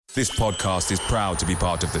This podcast is proud to be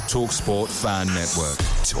part of the TalkSport Fan Network.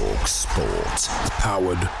 TalkSport.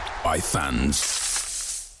 Powered by fans.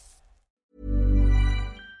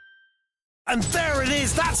 And there it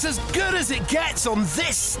is, that's as good as it gets on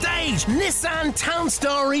this stage. Nissan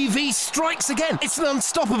Townstar EV strikes again. It's an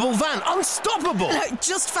unstoppable van, unstoppable.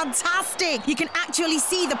 Just fantastic. You can actually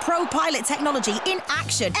see the ProPilot technology in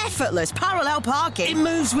action. Effortless parallel parking. It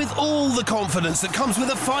moves with all the confidence that comes with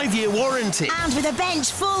a 5-year warranty. And with a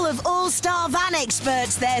bench full of all-star van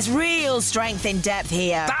experts, there's real strength in depth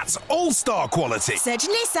here. That's all-star quality. Search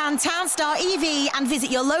Nissan Townstar EV and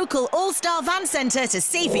visit your local all-star van centre to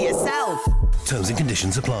see for yourself. Terms and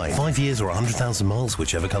conditions apply. 5 years or 100,000 miles,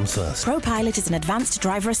 whichever comes first. ProPilot is an advanced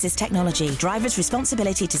driver assist technology. Driver's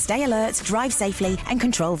responsibility to stay alert, drive safely, and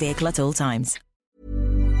control vehicle at all times.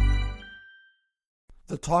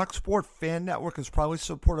 The TalkSport Fan Network is proudly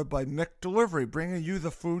supported by McDelivery, bringing you the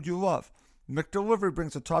food you love. McDelivery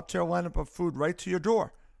brings a top-tier lineup of food right to your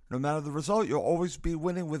door. No matter the result, you'll always be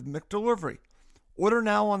winning with McDelivery. Order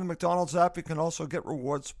now on the McDonald's app. You can also get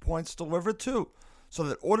rewards points delivered too, so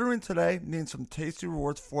that ordering today means some tasty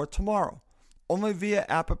rewards for tomorrow. Only via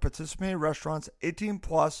app at participating restaurants. 18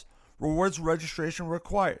 plus. Rewards registration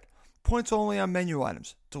required. Points only on menu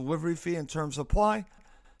items. Delivery fee and terms apply.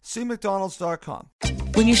 See McDonald's.com.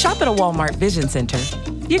 When you shop at a Walmart Vision Center,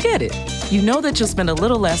 you get it. You know that you'll spend a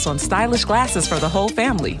little less on stylish glasses for the whole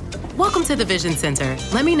family. Welcome to the Vision Center.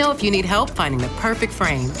 Let me know if you need help finding the perfect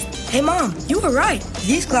frames. Hey, Mom, you were right.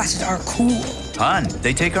 These glasses are cool. Hon,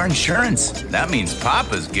 they take our insurance. That means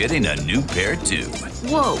Papa's getting a new pair, too.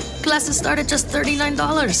 Whoa, glasses start at just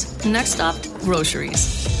 $39. Next stop, groceries.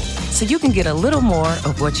 So you can get a little more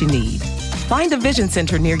of what you need. Find a Vision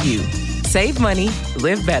Center near you. Save money,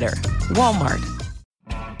 live better. Walmart.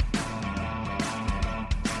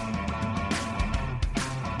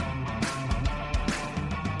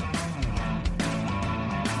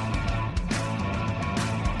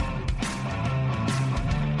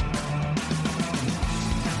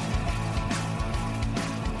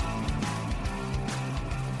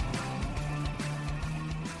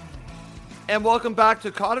 And welcome back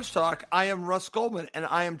to Cottage Talk. I am Russ Goldman, and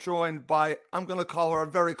I am joined by, I'm going to call her a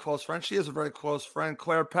very close friend. She is a very close friend,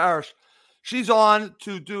 Claire Parrish. She's on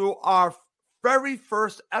to do our very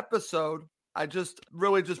first episode. I just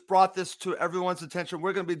brought this to everyone's attention.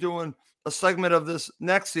 We're going to be doing a segment of this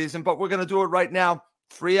next season, but we're going to do it right now.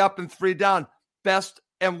 3 up and 3 down. Best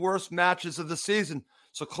and worst matches of the season.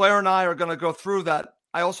 So Claire and I are going to go through that.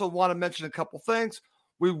 I also want to mention a couple things.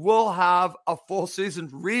 We will have a full season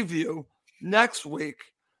review next week,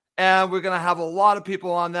 and we're going to have a lot of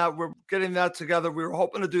people on that. We're getting that together. We were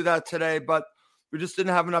hoping to do that today, but we just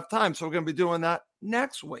didn't have enough time, so we're going to be doing that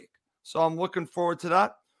next week. So I'm looking forward to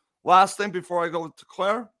that. Last thing before I go to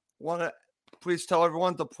Claire, I want to please tell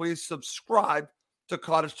everyone to please subscribe to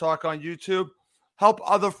Cottage Talk on YouTube. Help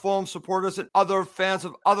other Fulham supporters and other fans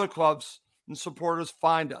of other clubs and supporters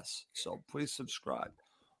find us. So please subscribe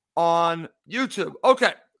on YouTube.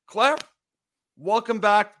 Okay, Claire, welcome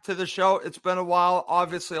back to the show. It's been a while.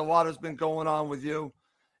 Obviously, a lot has been going on with you.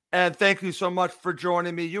 And thank you so much for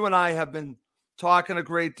joining me. You and I have been talking a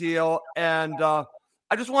great deal. And I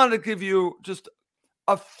just wanted to give you just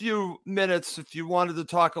a few minutes if you wanted to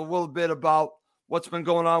talk a little bit about what's been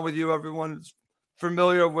going on with you. Everyone's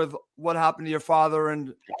familiar with what happened to your father.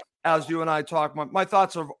 And as you and I talk, my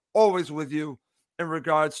thoughts are always with you in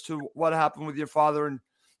regards to what happened with your father. And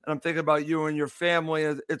I'm thinking about you and your family.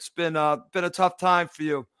 It's been a tough time for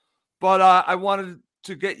you. But I wanted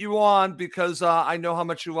to get you on because I know how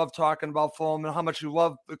much you love talking about Fulham and how much you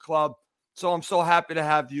love the club. So I'm so happy to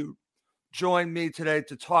have you join me today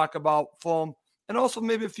to talk about Fulham and also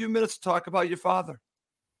maybe a few minutes to talk about your father.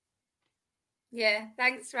 Yeah,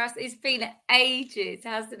 thanks, Russ. It's been ages,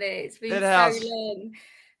 hasn't it? It's been so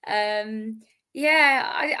long.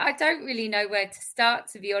 Yeah, I don't really know where to start,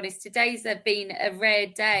 to be honest. Today's been a rare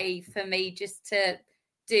day for me just to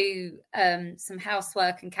do some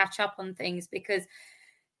housework and catch up on things because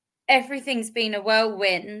everything's been a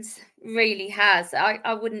whirlwind, really has.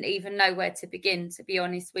 I wouldn't even know where to begin, to be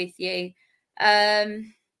honest with you.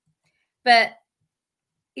 But,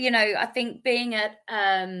 you know, I think being at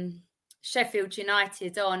Sheffield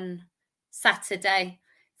United on Saturday,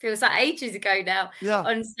 feels like ages ago now. Yeah.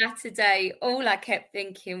 On Saturday, all I kept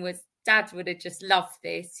thinking was Dad would have just loved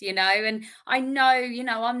this, you know. And I know, you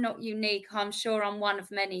know, I'm not unique. I'm sure I'm one of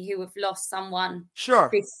many who have lost someone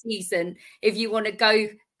this season. If you want to go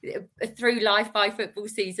through life by football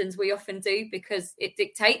seasons. We often do, because it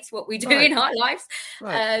dictates what we do Right. in our lives.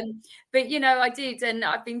 Right. But, I did. And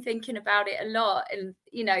I've been thinking about it a lot, and,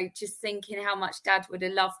 just thinking how much Dad would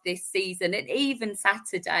have loved this season. And even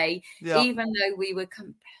Saturday, even though we were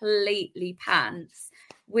completely pants,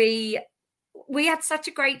 we had such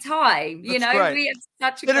a great time. That's great. We had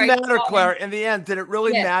such a Didn't great matter, time. Claire. In the end, did it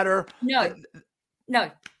really matter? No,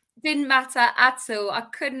 didn't matter at all. I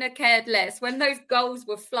couldn't have cared less. When those goals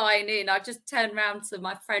were flying in, I just turned around to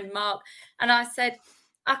my friend Mark and I said,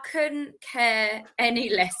 I couldn't care any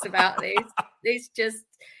less about this. It's just,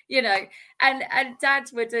 and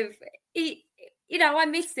Dad would have, I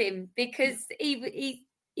miss him, because he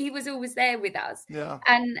was always there with us. Yeah.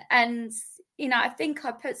 And I think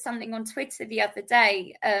I put something on Twitter the other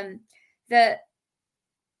day that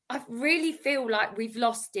I really feel like we've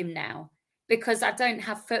lost him now, because I don't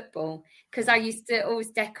have football. Because I used to always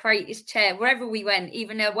decorate his chair wherever we went,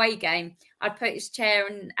 even an away game. I'd put his chair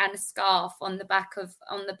and a scarf on the back of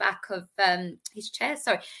his chair.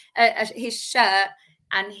 Sorry, his shirt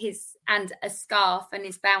and a scarf and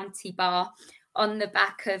his Bounty bar on the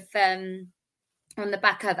back of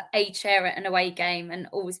a chair at an away game, and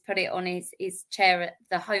always put it on his chair at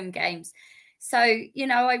the home games. So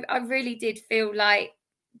I really did feel like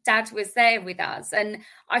Dad was there with us, and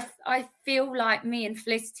I feel like me and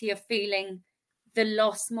Felicity are feeling the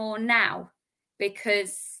loss more now,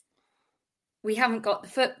 because we haven't got the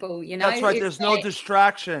football. That's right. There's no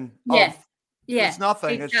distraction. There's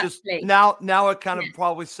nothing. Exactly. It's just now it kind of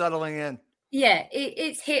probably settling in. Yeah,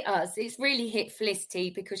 it's hit us. It's really hit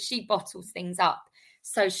Felicity, because she bottles things up.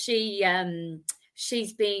 So she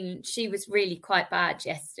was really quite bad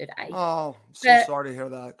yesterday. Oh, so sorry to hear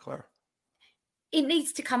that, Claire. It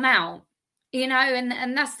needs to come out,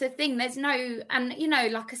 and that's the thing. There's like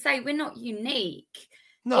I say, we're not unique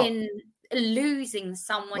in losing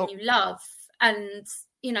someone you love. And,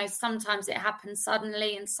 sometimes it happens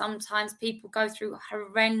suddenly, and sometimes people go through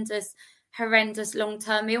horrendous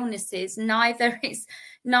long-term illnesses. Neither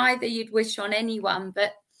you'd wish on anyone,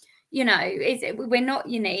 but, we're not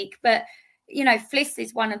unique. But, Fliss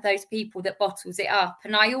is one of those people that bottles it up.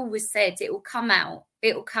 And I always said it will come out.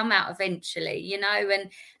 It will come out eventually,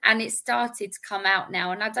 and it started to come out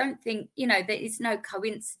now. And I don't think, that it's no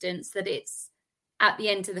coincidence that it's at the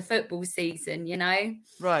end of the football season,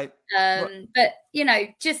 Right. But,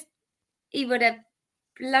 just he would have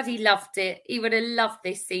bloody loved it. He would have loved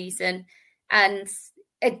this season. And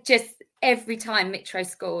it just every time Mitro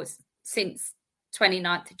scores since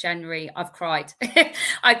 29th of January, I've cried.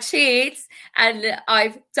 I cheered and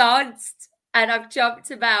I've danced and I've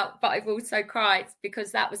jumped about, but I've also cried,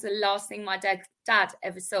 because that was the last thing my dad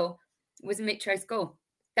ever saw was Mitro score.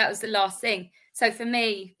 That was the last thing. So for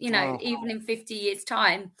me, even in 50 years'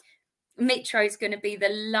 time, Mitro is going to be the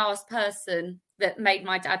last person that made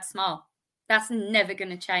my dad smile. That's never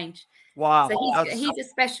going to change. Wow. So he's a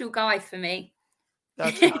special guy for me.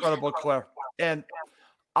 That's incredible, Claire. And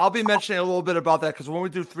I'll be mentioning a little bit about that, because when we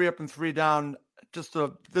do 3 Up and 3 Down, just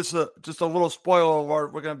a little spoiler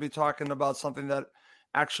alert, we're going to be talking about something that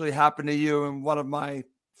actually happened to you in one of my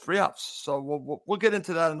 3 ups. So we'll get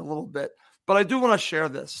into that in a little bit. But I do want to share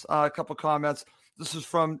this, a couple comments. This is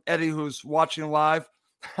from Eddie, who's watching live.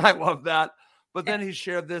 I love that. But then he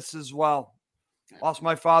shared this as well. Lost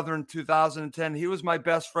my father in 2010. He was my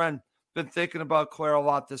best friend. Been thinking about Claire a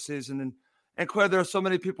lot this season. And Claire, there are so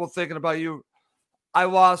many people thinking about you. I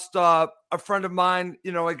lost a friend of mine,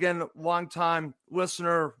 again, longtime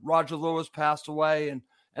listener, Roger Lewis, passed away, and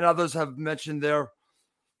others have mentioned their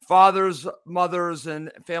fathers, mothers,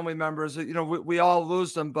 and family members. We all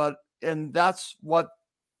lose them, and that's what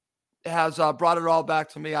has brought it all back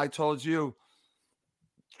to me. I told you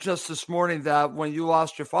just this morning that when you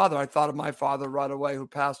lost your father, I thought of my father right away, who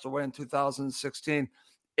passed away in 2016.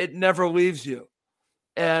 It never leaves you.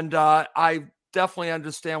 And I definitely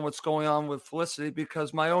understand what's going on with Felicity,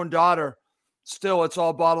 because my own daughter, still, it's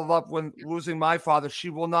all bottled up when losing my father. She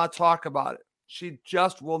will not talk about it. She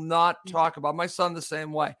just will not talk about it. My son the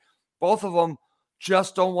same way. Both of them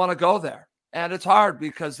just don't want to go there. And it's hard,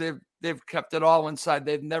 because they've kept it all inside.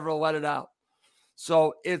 They've never let it out.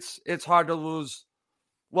 So it's hard to lose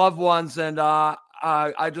loved ones. And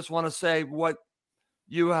I just want to say what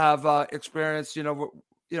you have experienced,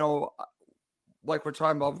 like we're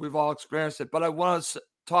talking about, we've all experienced it. But I want to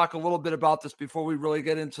talk a little bit about this before we really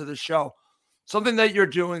get into the show. Something that you're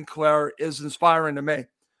doing, Claire, is inspiring to me.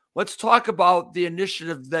 Let's talk about the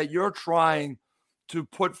initiative that you're trying to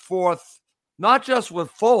put forth, not just with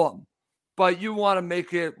Fulham, but you want to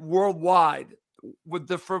make it worldwide with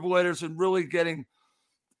defibrillators and really getting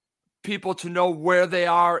people to know where they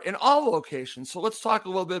are in all locations. So let's talk a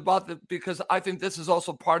little bit about that, because I think this is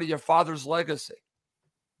also part of your father's legacy.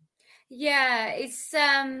 Yeah, it's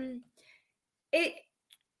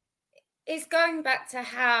going back to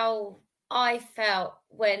how I felt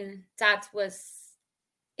when Dad was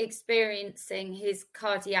experiencing his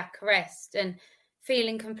cardiac arrest and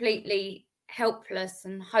feeling completely helpless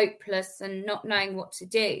and hopeless and not knowing what to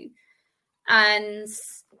do. And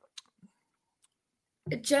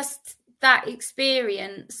just that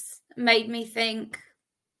experience made me think,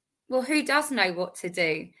 well, who does know what to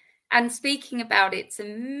do? And speaking about it to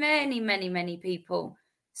many, many, many people,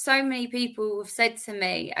 so many people have said to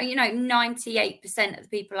me, 98% of the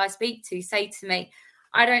people I speak to say to me,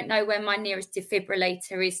 I don't know where my nearest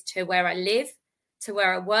defibrillator is to where I live, to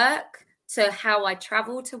where I work, to how I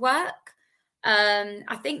travel to work.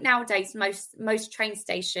 I think nowadays most train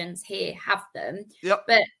stations here have them,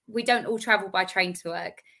 but we don't all travel by train to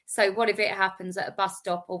work. So what if it happens at a bus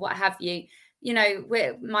stop or what have you? I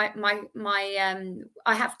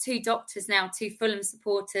have two doctors now, two Fulham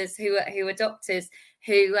supporters who are doctors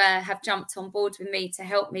who have jumped on board with me to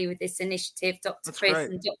help me with this initiative, Dr. Chris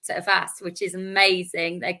and Dr. Avas, which is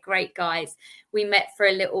amazing. They're great guys. We met for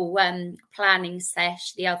a little planning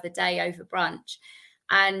sesh the other day over brunch.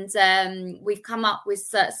 And we've come up with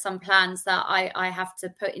some plans that I have to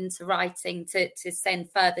put into writing to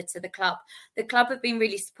send further to the club. The club have been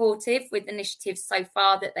really supportive with initiatives so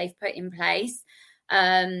far that they've put in place,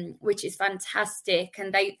 which is fantastic.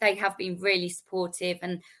 And they have been really supportive.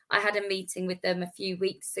 And I had a meeting with them a few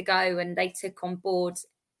weeks ago and they took on board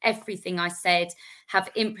everything I said,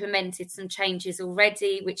 have implemented some changes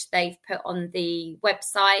already, which they've put on the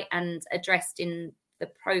website and addressed in the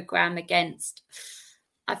programme against...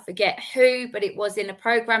 I forget who, but it was in a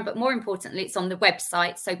program. But more importantly, it's on the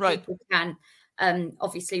website, so people can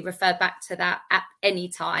obviously refer back to that at any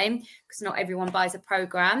time, because not everyone buys a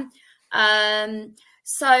program.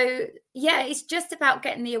 So yeah, it's just about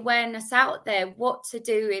getting the awareness out there, what to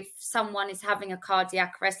do if someone is having a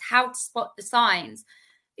cardiac arrest, how to spot the signs.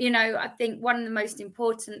 I think one of the most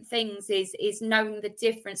important things is knowing the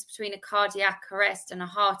difference between a cardiac arrest and a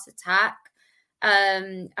heart attack.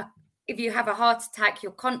 If you have a heart attack,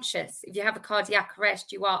 you're conscious. If you have a cardiac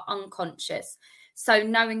arrest, you are unconscious. So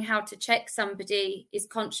knowing how to check somebody is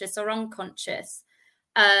conscious or unconscious.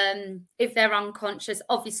 If they're unconscious,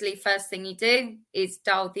 obviously, first thing you do is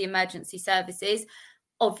dial the emergency services,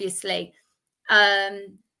 obviously.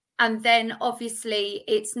 And then obviously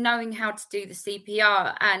it's knowing how to do the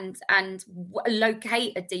CPR and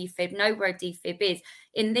locate a defib, know where a defib is.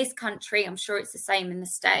 In this country, I'm sure it's the same in the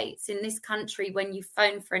States. In this country, when you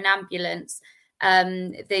phone for an ambulance,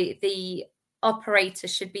 the operator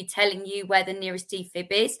should be telling you where the nearest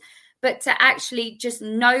defib is. But to actually just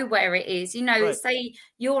know where it is, say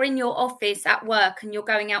you're in your office at work and you're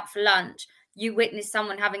going out for lunch, you witness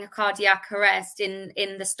someone having a cardiac arrest in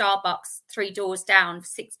the Starbucks 3 doors down,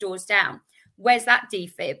 6 doors down. Where's that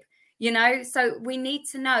defib? So we need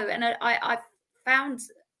to know. And I found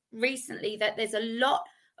recently that there's a lot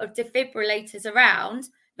of defibrillators around,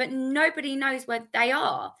 but nobody knows where they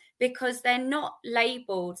are because they're not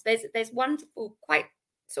labeled. There's wonderful, quite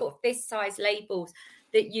sort of this size labels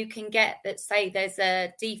that you can get that say there's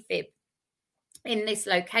a defib in this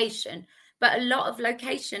location. But a lot of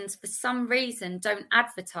locations, for some reason, don't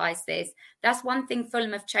advertise this. That's one thing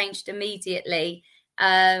Fulham have changed immediately,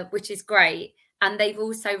 which is great. And they've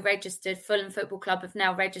also registered, Fulham Football Club have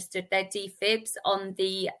now registered their defibs on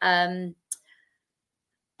the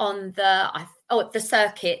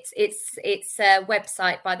circuit. It's a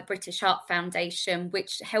website by the British Heart Foundation,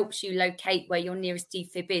 which helps you locate where your nearest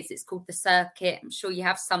defib is. It's called the circuit. I'm sure you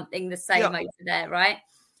have something the same over there, right?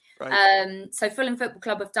 So Fulham Football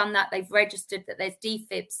Club have done that. They've registered that there's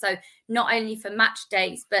defibs. So not only for match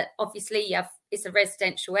days, but obviously it's a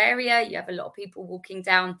residential area. You have a lot of people walking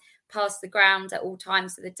down past the ground at all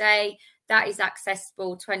times of the day. That is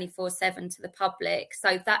accessible 24/7 to the public.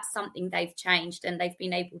 So that's something they've changed and they've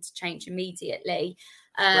been able to change immediately.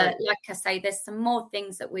 Like I say, there's some more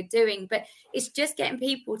things that we're doing, but it's just getting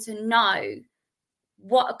people to know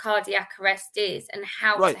what a cardiac arrest is and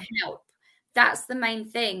how to help. That's the main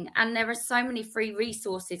thing. And there are so many free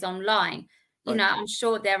resources online. I'm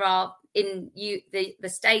sure there are in the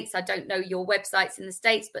States. I don't know your websites in the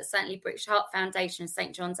States, but certainly British Heart Foundation,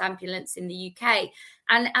 St. John's Ambulance in the UK.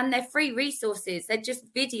 And they're free resources. They're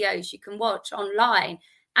just videos you can watch online.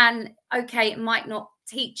 And okay, it might not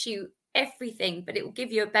teach you everything, but it will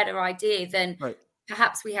give you a better idea than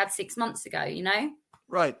perhaps we had 6 months ago,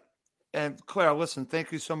 Right. And Claire, listen,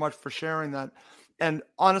 thank you so much for sharing that. And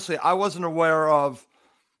honestly, I wasn't aware of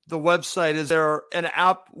the website. Is there an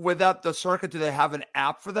app with that? The circuit, do they have an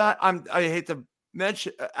app for that? I hate to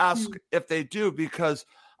ask if they do, because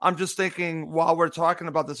I'm just thinking while we're talking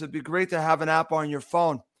about this, it'd be great to have an app on your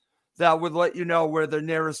phone that would let you know where the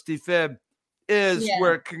nearest defib is,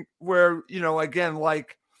 where, you know, again,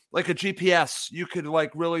 like a GPS, you could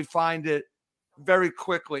like really find it very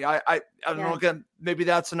quickly. I don't know, again, maybe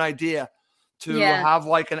that's an idea to have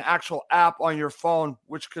like an actual app on your phone,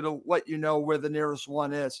 which could let you know where the nearest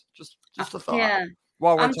one is. Just a thought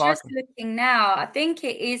while we're talking. I'm just looking now. I think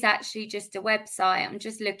it is actually just a website. I'm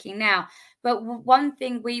just looking now. But one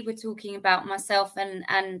thing we were talking about, myself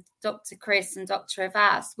and Dr. Chris and Dr.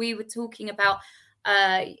 Avas, we were talking about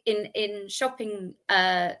in shopping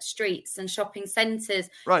streets and shopping centres.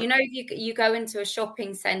 Right. You know, you go into a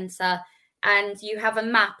shopping centre and you have a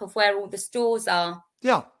map of where all the stores are.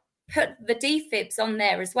 Yeah. Put the defibs on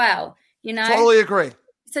there as well, you know. Totally agree.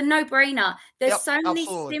 It's a no-brainer. There's so many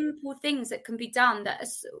absolutely. simple things that can be done that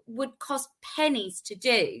would cost pennies to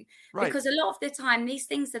do. Right. Because a lot of the time these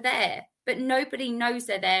things are there, but nobody knows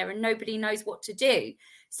they're there and nobody knows what to do.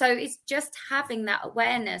 So it's just having that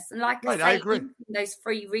awareness. And like I say, those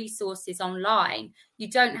free resources online, you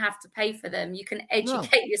don't have to pay for them. You can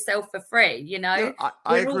educate yourself for free, you know. Yeah,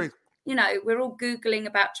 I agree. You know, we're all Googling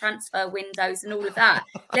about transfer windows and all of that.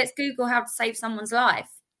 Let's Google how to save someone's life.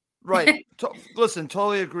 Right. Listen,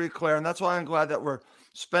 totally agree, Claire. And that's why I'm glad that we're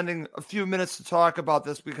spending a few minutes to talk about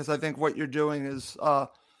this, because I think what you're doing is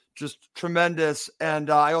just tremendous. And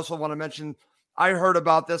I also want to mention, I heard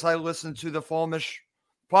about this. I listened to the Fulmish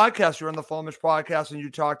podcast. You're on the Fulmish podcast and you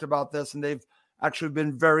talked about this, and they've actually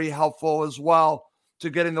been very helpful as well to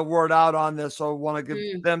getting the word out on this. So I want to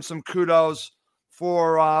give them some kudos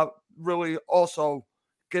for really also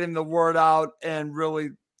getting the word out and really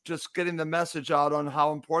just getting the message out on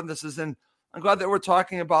how important this is. And I'm glad that we're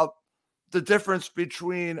talking about the difference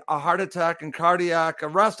between a heart attack and cardiac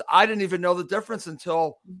arrest. I didn't even know the difference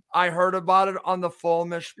until I heard about it on the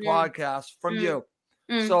Fulmish podcast from you.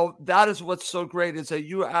 So that is what's so great, is that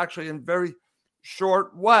you actually in very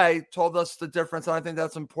short way told us the difference. And I think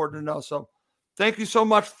that's important to know. So thank you so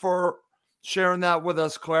much for sharing that with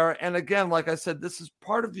us, Claire. And again, like I said, this is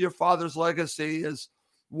part of your father's legacy, is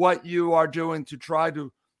what you are doing to try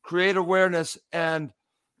to create awareness and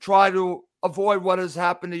try to avoid what has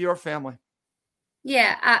happened to your family.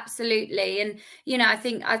 Yeah, absolutely. And, you know, I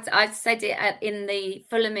think I said it in the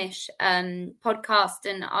Fulhamish podcast,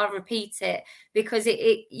 and I'll repeat it because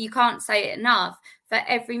you can't say it enough. For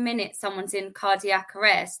every minute someone's in cardiac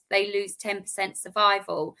arrest, they lose 10%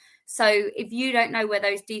 survival. So if you don't know where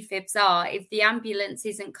those defibs are, if the ambulance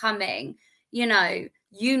isn't coming, you know,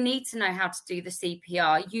 you need to know how to do the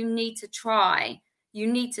CPR. You need to try.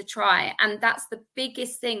 And that's the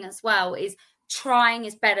biggest thing as well, is trying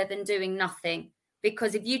is better than doing nothing.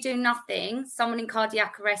 Because if you do nothing, someone in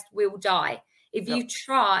cardiac arrest will die. If you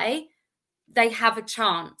try, they have a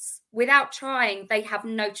chance. Without trying, they have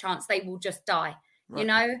no chance. They will just die, you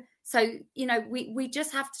know? So, you know, we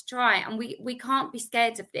just have to try, and we can't be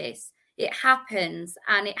scared of this. It happens,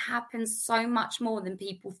 and it happens so much more than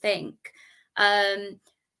people think. And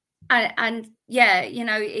yeah, you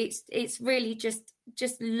know, it's really just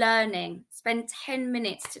learning. Spend 10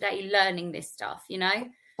 minutes today learning this stuff, you know?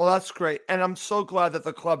 Well, that's great. And I'm so glad that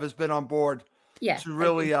the club has been on board to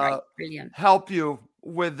really help you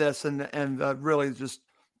with this. And really just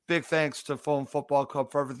big thanks to Fulham Football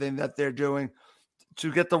Club for everything that they're doing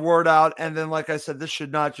to get the word out. And then, like I said, this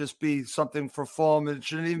should not just be something for Fulham. It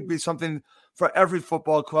shouldn't even be something for every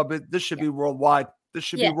football club. This should be worldwide. This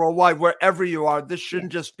should be worldwide, wherever you are. This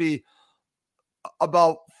shouldn't just be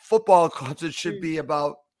about football clubs. It should be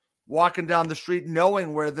about walking down the street,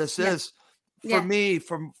 knowing where this is. For me,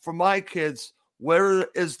 for my kids, where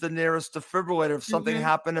is the nearest defibrillator? If something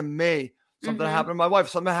happened to me, something happened to my wife,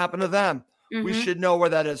 something happened to them, we should know where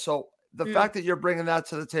that is. So the fact that you're bringing that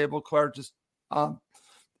to the table, Claire, just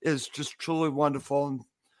is just truly wonderful. And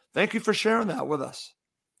thank you for sharing that with us.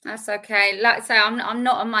 That's okay. Like I say, I'm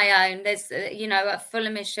not on my own. There's, you know, at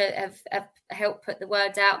Fulhamish have helped put the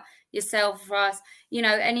word out. Yourself, Russ, you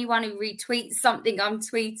know, anyone who retweets something I'm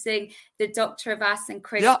tweeting, the Dr. Avas and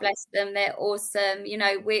Chris, bless them, they're awesome. You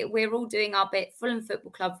know, we're all doing our bit. Fulham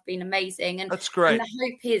Football Club have been amazing, and that's great. And the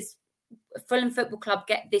hope is Fulham Football Club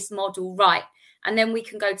get this model right, and then we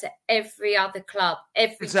can go to every other club,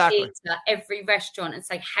 every theatre, every restaurant, and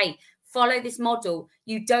say, hey, follow this model.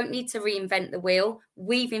 You don't need to reinvent the wheel.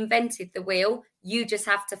 We've invented the wheel. You just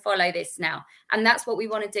have to follow this now, and that's what we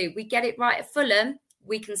want to do. We get it right at Fulham,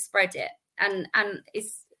 we can spread it, and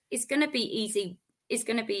it's going to be easy. It's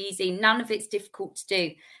going to be easy. None of it's difficult to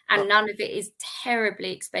do, and none of it is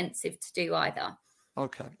terribly expensive to do either.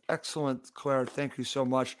 Okay. Excellent, Claire. Thank you so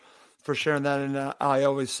much for sharing that. And I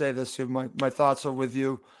always say this, my thoughts are with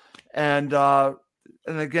you. And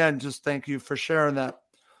again, just thank you for sharing that.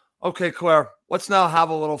 Okay, Claire, let's now have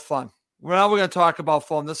a little fun. Now we're going to talk about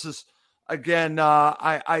Fulham. This is, again,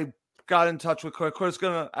 I got in touch with Claire. Claire's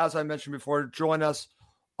going to, as I mentioned before, join us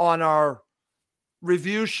on our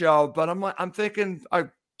review show. But I'm thinking, I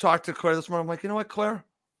talked to Claire this morning. I'm like, you know what, Claire?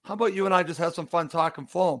 How about you and I just have some fun talking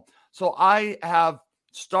Fulham? So I have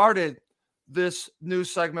started this new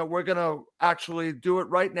segment. We're going to actually do it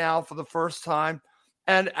right now for the first time.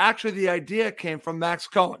 And actually, the idea came from Max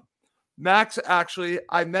Cohen.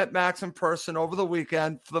 I met Max in person over the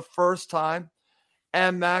weekend for the first time.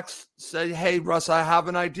 And Max said, hey, Russ, I have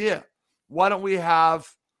an idea. Why don't we have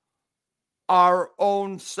our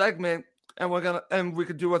own segment and we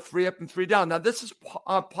could do a 3 up and 3 down. Now, this is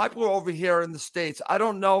popular over here in the States. I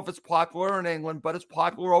don't know if it's popular in England, but it's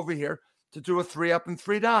popular over here to do a 3 up and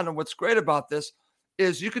 3 down. And what's great about this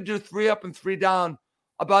is you could do 3 up and 3 down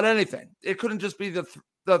about anything. It couldn't just be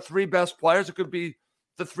the 3 best players. It could be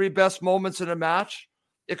the 3 best moments in a match.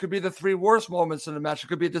 It could be the 3 worst moments in a match. It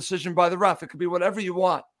could be a decision by the ref. It could be whatever you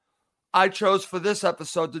want. I chose for this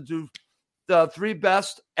episode to do the 3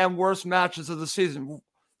 best and worst matches of the season.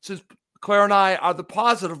 Since Claire and I are the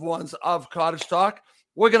positive ones of Cottage Talk,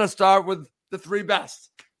 we're going to start with the 3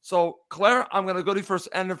 best. So, Claire, I'm going to go to you first.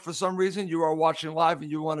 And if for some reason you are watching live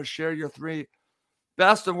and you want to share your 3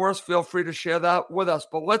 best and worst, feel free to share that with us.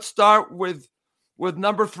 But let's start with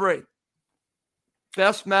number 3.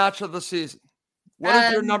 Best match of the season. What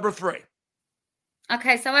is your number 3?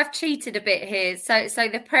 Okay, so I've cheated a bit here. So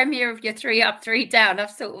the premiere of your 3 up, 3 down,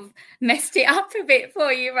 I've sort of messed it up a bit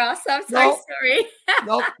for you, Ross. I'm so sorry.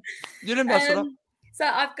 No, you didn't mess it up. So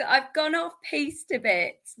I've gone off piste a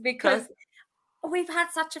bit because we've had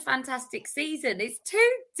such a fantastic season. It's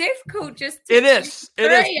too difficult just to choose 3.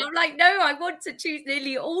 It is. I'm like, no, I want to choose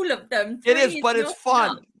nearly all of them. 3 it is, but it's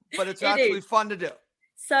fun. Enough. But it's actually fun to do.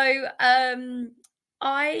 So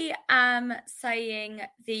I am saying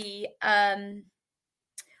the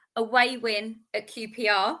away win at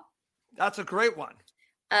QPR. That's a great one.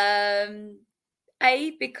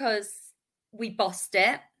 A, because we bossed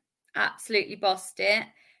it. Absolutely bossed it.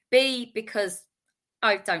 B, because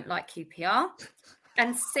I don't like QPR.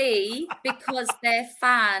 And C, because their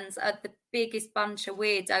fans are the biggest bunch of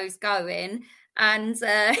weirdos going. And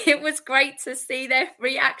it was great to see their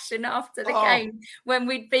reaction after the game when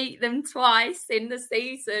we beat them twice in the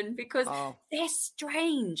season because they're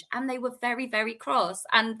strange and they were very, very cross.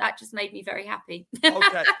 And that just made me very happy.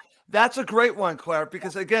 Okay. That's a great one, Claire,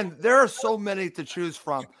 because, again, there are so many to choose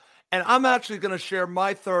from. And I'm actually going to share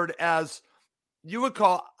my 3rd as you would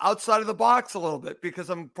call outside of the box a little bit because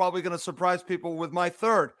I'm probably going to surprise people with my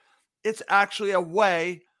 3rd. It's actually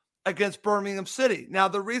away against Birmingham City. Now,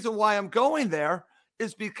 the reason why I'm going there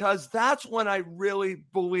is because that's when I really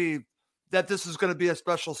believe that this is going to be a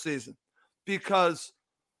special season. Because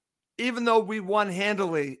even though we won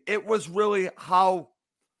handily, it was really how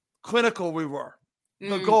clinical we were.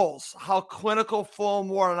 The goals, how clinical Fulham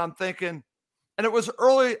were. And I'm thinking, and it was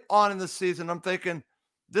early on in the season, I'm thinking,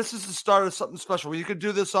 this is the start of something special. You could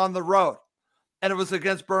do this on the road. And it was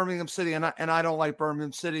against Birmingham City. And I don't like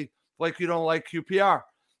Birmingham City like you don't like QPR.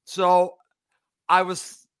 So I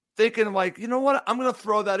was thinking, like, you know what? I'm going to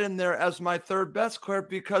throw that in there as my 3rd best, Claire,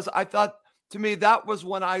 because I thought, to me, that was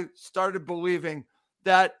when I started believing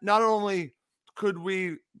that not only could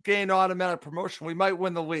we gain automatic promotion, we might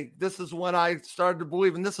win the league. This is when I started to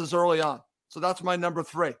believe, and this is early on. So that's my number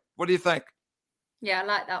 3. What do you think? Yeah, I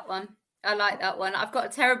like that one. I've got a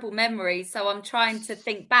terrible memory, so I'm trying to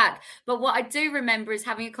think back. But what I do remember is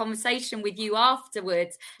having a conversation with you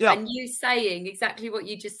afterwards and you saying exactly what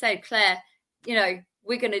you just said, Claire, you know,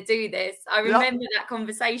 we're going to do this. I remember that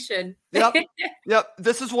conversation. Yep.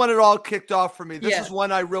 This is when it all kicked off for me. This is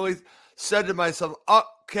when I really said to myself,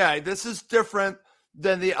 okay, this is different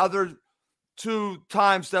than the other 2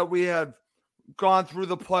 times that we have gone through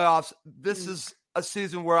the playoffs. This is a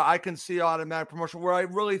season where I can see automatic promotion, where I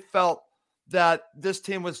really felt that this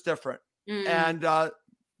team was different. And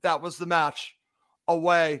that was the match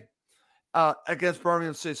away against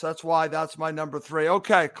Birmingham City. So that's why that's my number 3.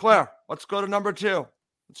 Okay, Claire, let's go to number 2.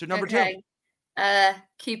 What's your number 2?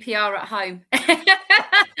 QPR at home.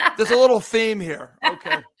 There's a little theme here.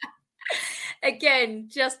 Okay. Again,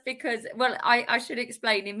 just because, well, I should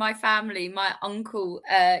explain, in my family, my uncle,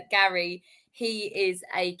 Gary, he is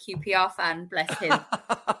a QPR fan, bless him.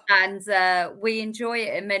 And we enjoy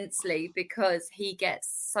it immensely because he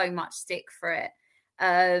gets so much stick for it.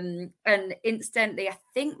 And incidentally, I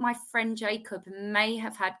think my friend Jacob may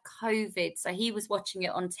have had COVID. So he was watching it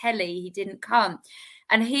on telly. He didn't come.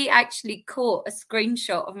 And he actually caught a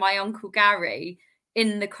screenshot of my Uncle Gary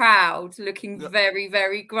in the crowd looking very,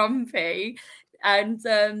 very grumpy. And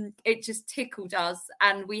it just tickled us.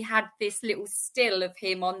 And we had this little still of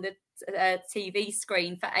him on the TV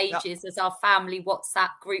screen for ages as our family WhatsApp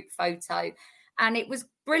group photo. And it was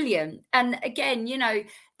brilliant. And again, you know,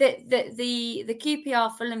 the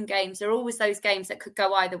QPR Fulham games are always those games that could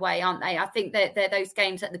go either way, aren't they? I think that they're those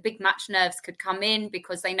games that the big match nerves could come in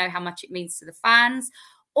because they know how much it means to the fans,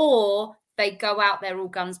 or they go out there all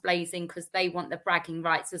guns blazing because they want the bragging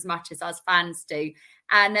rights as much as us fans do.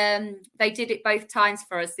 And they did it both times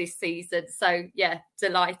for us this season. So, yeah,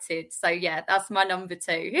 delighted. So, yeah, that's my number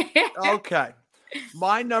 2. Okay.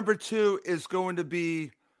 My number 2 is going to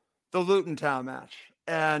be the Luton Town match.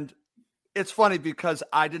 And it's funny because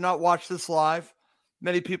I did not watch this live.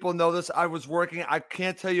 Many people know this. I was working. I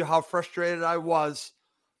can't tell you how frustrated I was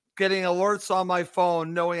getting alerts on my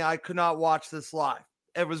phone knowing I could not watch this live.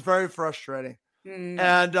 It was very frustrating.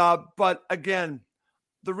 And, but again,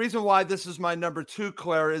 the reason why this is my number 2,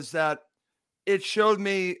 Claire, is that it showed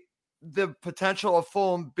me the potential of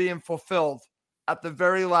Fulham being fulfilled at the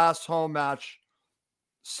very last home match.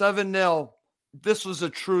 7-0. This was a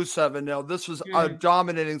true 7-0. This was a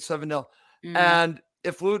dominating 7-0. And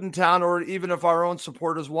if Luton Town, or even if our own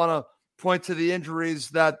supporters want to point to the injuries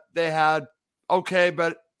that they had, okay,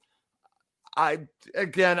 but I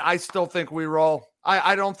still think we roll.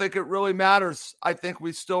 I don't think it really matters. I think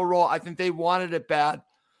we still roll. I think they wanted it bad.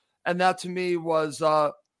 And that to me was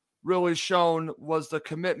really shown was the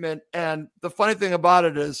commitment. And the funny thing about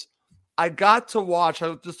it is I got to watch,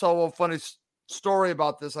 I just saw a little funny story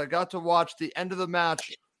about this. I got to watch the end of the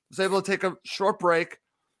match. I was able to take a short break.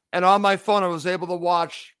 And on my phone, I was able to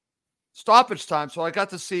watch stoppage time. So I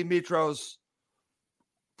got to see Mitro's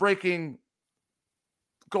breaking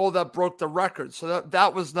goal that broke the record. So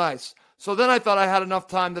that was nice. So then I thought I had enough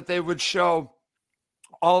time that they would show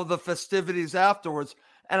all of the festivities afterwards.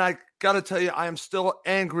 And I got to tell you, I am still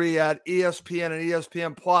angry at ESPN and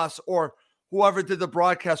ESPN Plus or whoever did the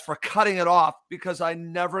broadcast for cutting it off because I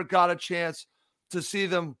never got a chance to see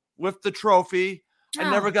them lift the trophy. I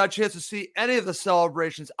never got a chance to see any of the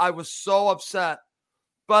celebrations. I was so upset.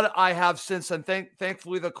 But I have since, and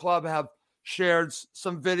thankfully the club have shared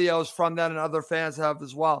some videos from that and other fans have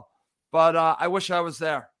as well. But I wish I was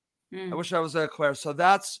there. I wish I was there, Claire. So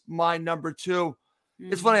that's my number 2.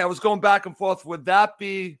 It's funny. I was going back and forth. Would that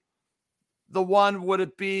be the one? Would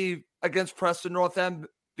it be against Preston North End?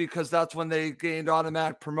 Because that's when they gained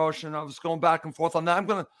automatic promotion. I was going back and forth on that. I'm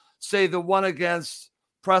going to say the one against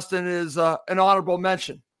Preston is an honorable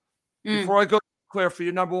mention. Before I go, Claire, for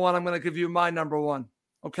your number 1, I'm going to give you my number 1.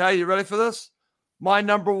 Okay, you ready for this? My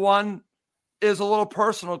number 1 is a little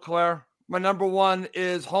personal, Claire. My number 1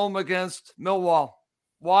 is home against Millwall.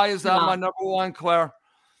 Why is that my number 1, Claire?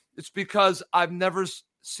 It's because I've never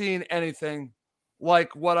seen anything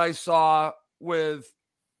like what I saw with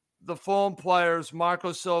the Fulham players,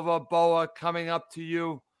 Marco Silva, Boa, coming up to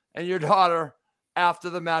you and your daughter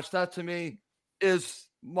after the match. That to me is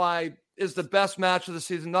the best match of the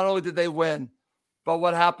season. Not only did they win, but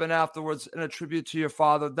what happened afterwards in a tribute to your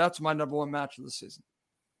father. That's my number 1 match of the season.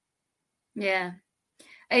 Yeah.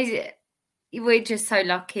 We're just so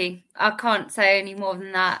lucky. I can't say any more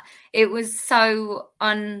than that. It was so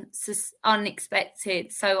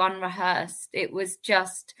unexpected, so unrehearsed. It was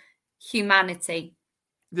just humanity.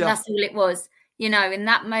 Yeah. That's all it was. You know, in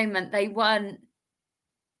that moment, they weren't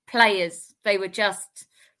players. They were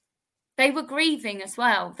grieving as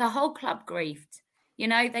well. The whole club grieved. You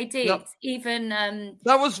know, they did. Yep. Even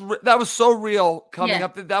that was so real coming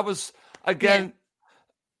up. That was again,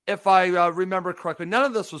 if I remember correctly, none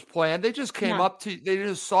of this was planned. They just came up to you. They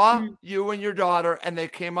just saw you and your daughter, and they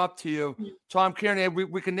came up to you. Tom Kearney.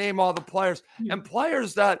 We can name all the players and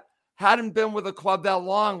players that hadn't been with the club that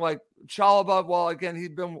long, like Chalobah. Well, again,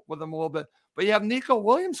 he'd been with them a little bit, but you have Nico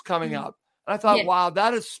Williams coming up, and I thought, wow,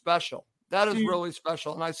 that is special. That is really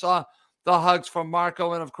special. And I saw the hugs from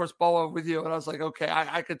Marco and, of course, Boa with you. And I was like, okay,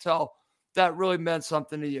 I could tell that really meant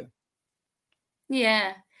something to you.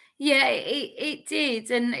 Yeah. Yeah, it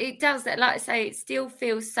did. And it does. Like I say, it still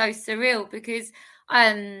feels so surreal because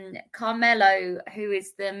Carmelo, who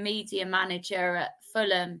is the media manager at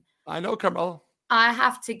Fulham. I know Carmelo. I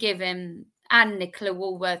have to give him and Nicola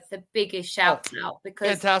Woolworth the biggest shout out because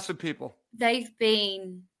fantastic people. They've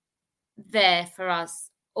been there for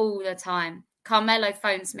us all the time. Carmelo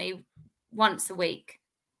phones me once a week.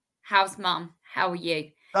 How's mum? How are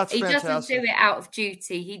you? That's he fantastic. Doesn't do it out of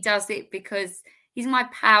duty. He does it because he's my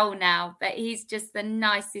pal now, but he's just the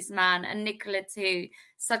nicest man. And Nicola too,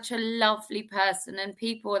 such a lovely person, and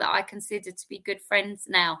people that I consider to be good friends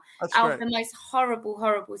now. That's out great. of the most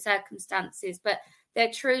horrible circumstances, but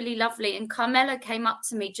they're truly lovely. And Carmelo came up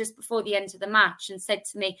to me just before the end of the match and said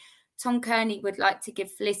to me, Tom Kearney would like to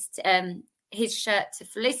give Felicity, his shirt to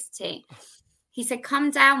Felicity. He said,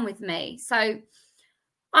 come down with me. So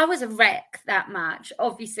I was a wreck that match.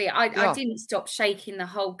 Obviously, I didn't stop shaking the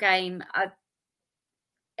whole game.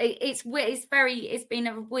 It's been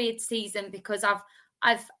a weird season because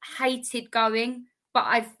I've hated going, but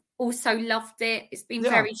I've also loved it. It's been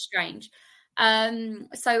very strange.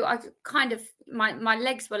 So I kind of, my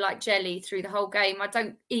legs were like jelly through the whole game. I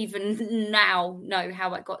don't even now know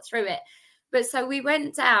how I got through it. But so we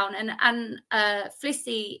went down and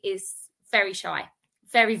Flissy is very shy,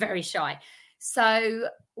 very, very shy. So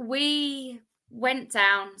we went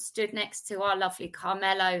down, stood next to our lovely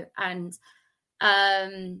Carmelo, and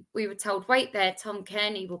we were told, wait there, Tom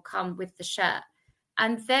Kearney will come with the shirt.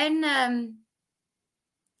 And then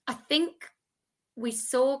I think we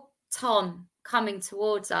saw Tom coming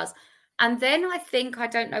towards us. And then I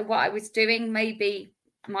don't know what I was doing. Maybe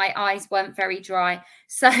my eyes weren't very dry.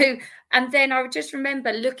 So, and then I just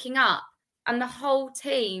remember looking up and the whole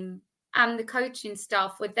team and the coaching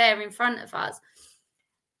staff were there in front of us,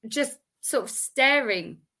 just sort of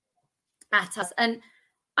staring at us. And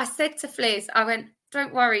I said to Fliz, I went,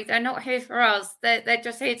 don't worry, they're not here for us. They're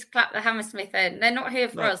just here to clap the Hammersmith in. They're not here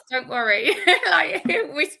for us. Don't worry. Like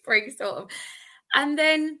whispering sort of. And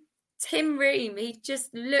then Tim Ream, he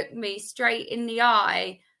just looked me straight in the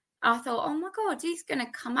eye. I thought, oh my God, he's going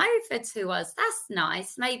to come over to us. That's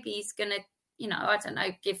nice. Maybe he's going to, I don't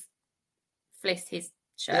know, give Fliss his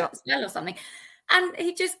shirt as well or something. And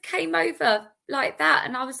he just came over like that.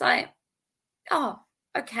 And I was like, oh,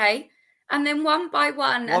 okay. And then one by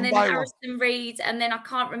one, and then Harrison Reed, and then I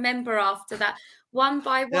can't remember after that. One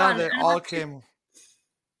by one. Yeah, they all came.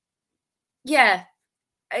 Yeah.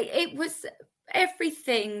 It was,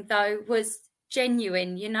 everything though was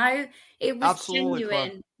genuine, It was absolutely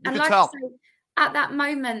genuine. And like I say, at that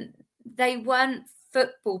moment, they weren't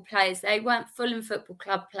football players. They weren't Fulham Football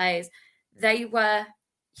Club players. They were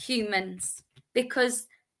humans, because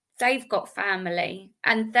they've got family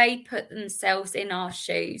and they put themselves in our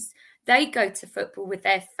shoes. They go to football with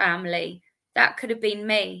their family. That could have been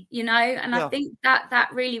me, And I think that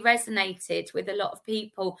really resonated with a lot of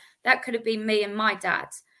people. That could have been me and my dad.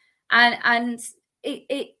 And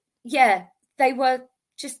they were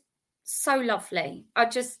just so lovely.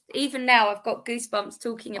 Even now I've got goosebumps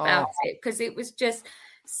talking about it, because it was just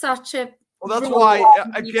such a. Well, that's why,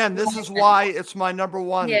 again, this is why it's my number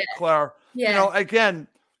one, Claire. Yeah. Again,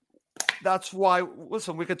 that's why,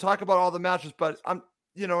 listen, we could talk about all the matches, but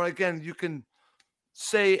again, you can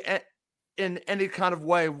say in any kind of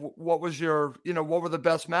way, what was your, what were the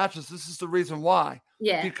best matches? This is the reason why.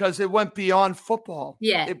 Yeah. Because it went beyond football.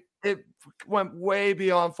 Yeah. It went way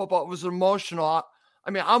beyond football. It was emotional.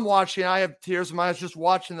 I mean, I'm watching, I have tears in my eyes just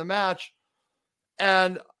watching the match.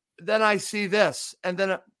 And then I see this. And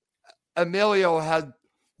then Emilio had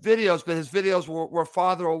videos, but his videos were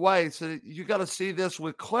farther away. So you got to see this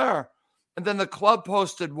with Claire. And then the club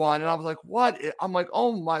posted one. And I was like, what? I'm like,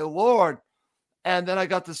 oh, my Lord. And then I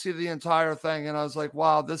got to see the entire thing. And I was like,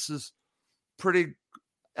 wow, this is pretty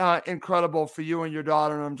incredible for you and your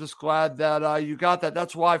daughter. And I'm just glad that you got that.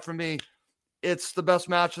 That's why, for me, it's the best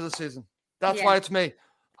match of the season. That's why it's me.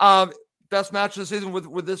 Best match of the season.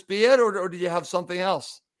 Would this be it? Or do you have something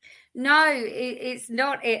else? No, it's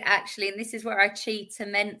not it, actually. And this is where I cheat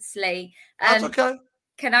immensely. That's okay.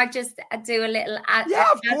 Can I just do a little add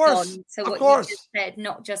on to what you just said?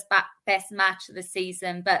 Not just best match of the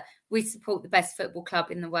season, but we support the best football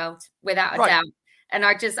club in the world, without a doubt. And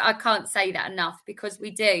I can't say that enough, because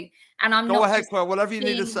we do. And I'm Go ahead, Claire, whatever you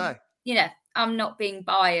need to say. I'm not being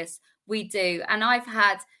biased. We do. And I've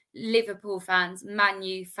had Liverpool fans, Man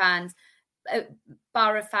U fans,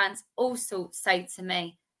 Borough fans also say to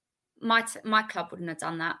me, my club wouldn't have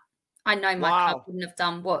done that. I know my club wouldn't have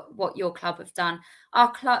done what your club have done.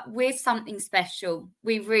 Our club, we're something special.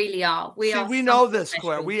 We really are. We know this, special.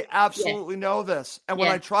 Claire. We absolutely know this. And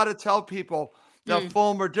when I try to tell people that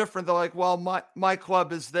Fulham are different, they're like, well, my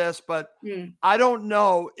club is this, but I don't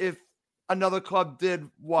know if another club did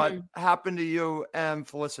what happened to you and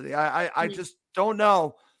Felicity. I just don't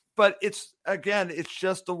know. But it's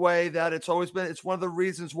just the way that it's always been. It's one of the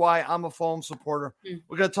reasons why I'm a Fulham supporter.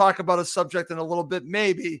 We're going to talk about a subject in a little bit,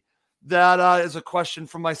 maybe, that is a question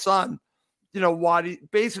from my son.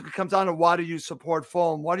 Basically comes down to, why do you support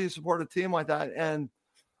Fulham? Why do you support a team like that? And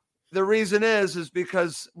the reason is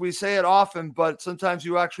because we say it often, but sometimes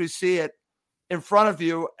you actually see it in front of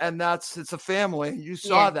you, and it's a family. You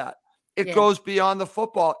saw that. It goes beyond the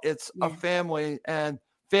football. It's a family, and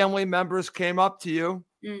family members came up to you.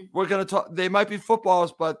 We're going to talk. They might be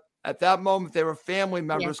footballers, but at that moment, they were family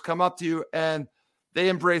members come up to you, and they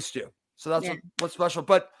embraced you. So that's what's special.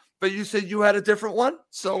 But you said you had a different one.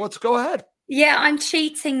 So let's go ahead. Yeah, I'm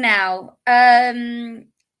cheating now. And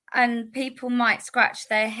people might scratch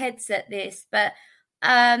their heads at this, but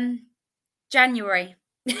January,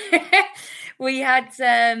 we had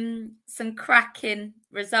some cracking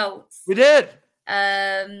results. We did.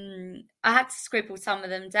 I had to scribble some of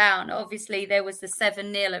them down. Obviously, there was the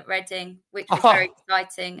 7-0 at Reading, which was very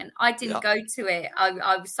exciting. And I didn't go to it.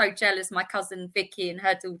 I was so jealous. My cousin Vicky and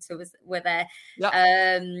her daughter were there.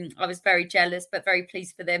 I was very jealous, but very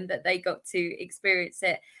pleased for them that they got to experience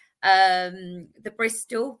it. The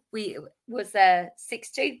Bristol was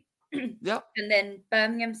 6-2. And then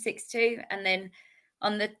Birmingham 6-2. And then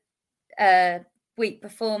on the week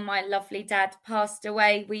before my lovely dad passed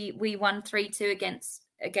away, we won 3-2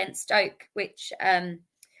 against Stoke, which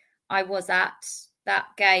I was at that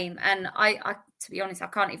game, and I to be honest, I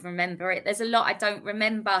can't even remember it. There's a lot I don't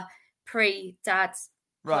remember pre-dad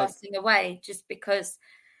passing away, just because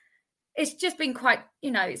it's just been quite,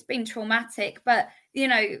 it's been traumatic. But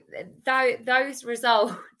those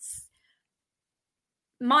results,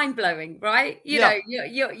 mind-blowing, right? You know,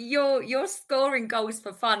 you're scoring goals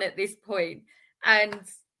for fun at this point. And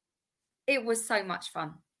it was so much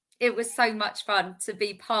fun. It was so much fun to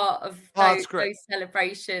be part of those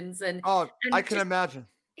celebrations. And I can imagine.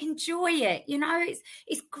 Enjoy it.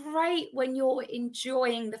 It's great when you're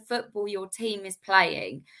enjoying the football your team is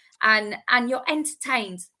playing and you're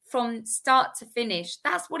entertained from start to finish.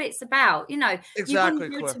 That's what it's about. Exactly, you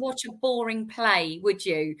wouldn't go to watch a boring play, would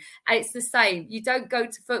you? And it's the same. You don't go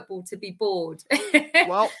to football to be bored.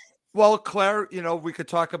 Well, Claire, we could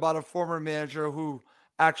talk about a former manager who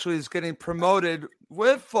actually is getting promoted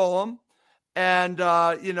with Fulham. And,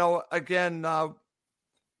 again,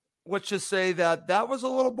 let's just say that was a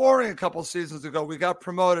little boring a couple seasons ago. We got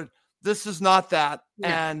promoted. This is not that.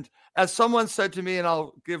 Yeah. And as someone said to me, and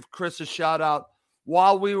I'll give Chris a shout out,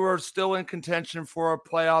 while we were still in contention for a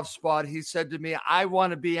playoff spot, he said to me, I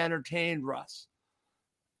want to be entertained, Russ.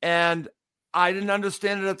 And I didn't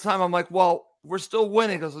understand it at the time. I'm like, well, we're still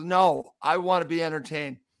winning. He goes, no, I want to be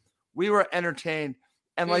entertained. We were entertained.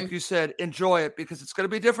 And like you said, enjoy it, because it's going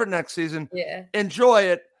to be different next season. Yeah. Enjoy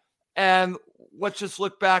it. And let's just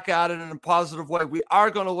look back at it in a positive way. We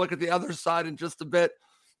are going to look at the other side in just a bit,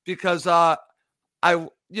 because and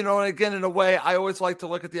again, in a way, I always like to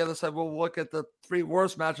look at the other side. We'll look at the 3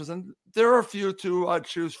 worst matches, and there are a few to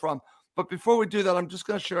choose from. But before we do that, I'm just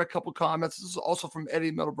going to share a couple comments. This is also from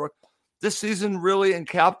Eddie Middlebrook. This season really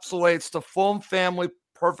encapsulates the Fulham family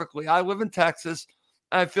perfectly. I live in Texas,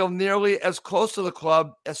 and I feel nearly as close to the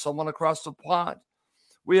club as someone across the pond.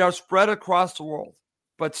 We are spread across the world,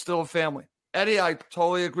 but still a family. Eddie, I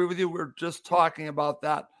totally agree with you. We're just talking about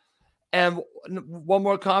that. And one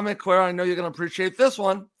more comment, Claire. I know you're going to appreciate this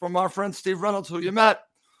one from our friend Steve Reynolds, who you met.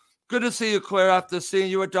 Good to see you, Claire, after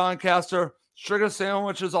seeing you at Doncaster. Sugar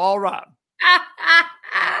sandwiches all around.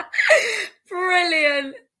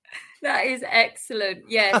 Brilliant. That is excellent.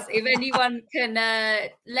 Yes, if anyone can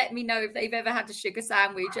let me know if they've ever had a sugar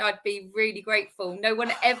sandwich, I'd be really grateful. No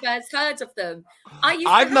one ever has heard of them.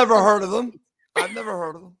 I've never heard of them.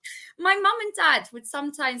 My mum and dad would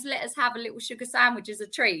sometimes let us have a little sugar sandwich as a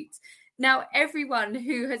treat. Now, everyone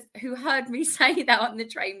who heard me say that on the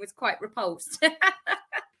train was quite repulsed.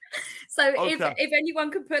 So if anyone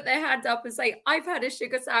can put their hand up and say, I've had a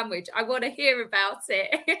sugar sandwich, I want to hear about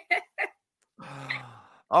it.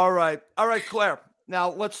 All right, Claire. Now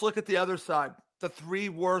let's look at the other side, the 3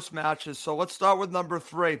 worst matches. So let's start with number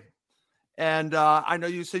 3. And I know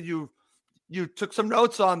you said you took some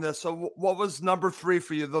notes on this. So what was number 3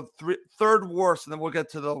 for you? The third worst, and then we'll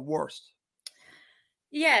get to the worst.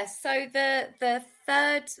 Yes. So the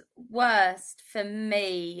third worst for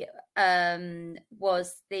me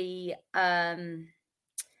was the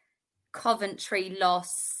Coventry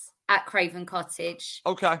loss at Craven Cottage.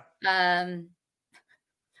 Okay.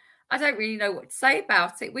 I don't really know what to say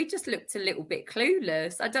about it. We just looked a little bit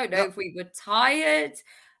clueless. I don't know if we were tired,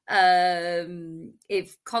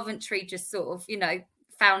 if Coventry just sort of,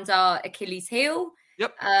 found our Achilles heel.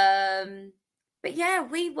 Yep. But yeah,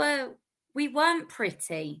 we weren't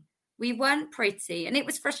pretty. We weren't pretty, and it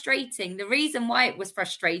was frustrating. The reason why it was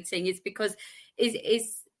frustrating is because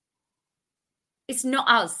it's not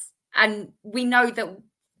us, and we know that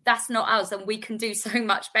that's not us and we can do so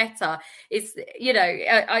much better. It's, you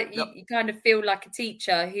kind of feel like a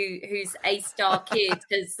teacher whose A-star kid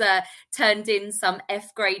has turned in some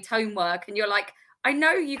F grade homework, and you're like, I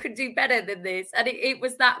know you could do better than this. And it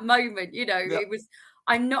was that moment, it was,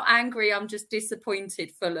 I'm not angry, I'm just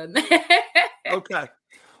disappointed, Fulham. Okay.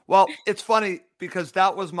 Well, it's funny because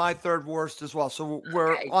that was my third worst as well. So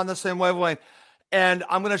we're on the same wavelength. And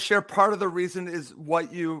I'm going to share part of the reason is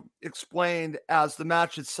what you explained as the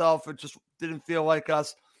match itself. It just didn't feel like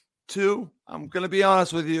us. 2, I'm going to be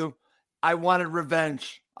honest with you. I wanted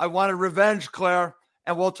revenge. Claire.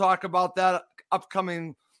 And we'll talk about that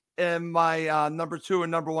upcoming in my number 2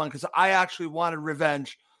 and number 1, because I actually wanted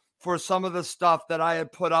revenge for some of the stuff that I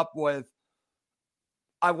had put up with,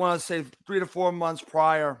 I want to say 3 to 4 months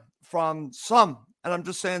prior from some, and I'm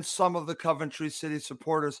just saying some of the Coventry City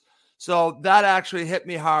supporters. So that actually hit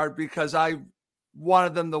me hard because I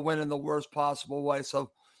wanted them to win in the worst possible way.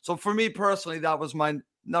 So for me personally, that was my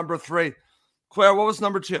number 3. Claire, what was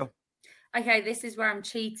number 2? Okay, this is where I'm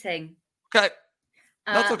cheating. Okay.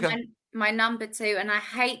 That's okay. My number 2, and I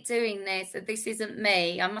hate doing this. This isn't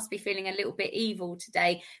me. I must be feeling a little bit evil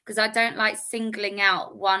today because I don't like singling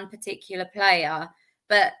out one particular player.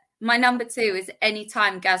 But my number 2 is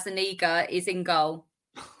anytime Gazzaniga is in goal.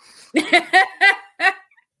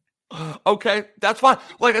 Okay, that's fine.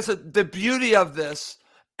 Like I said, the beauty of this,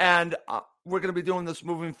 and we're going to be doing this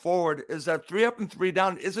moving forward, is that 3 up and 3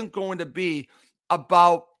 down isn't going to be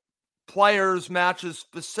about players, matches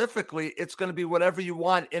specifically. It's going to be whatever you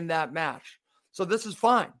want in that match. So this is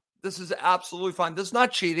fine. This is absolutely fine. This is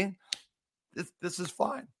not cheating. This is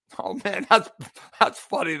fine. Oh man, that's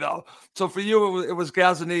funny though. So for you, it was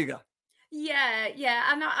Gazzaniga. Yeah,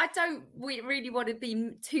 and I don't really want to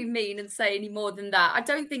be too mean and say any more than that. I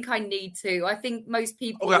don't think I need to. I think most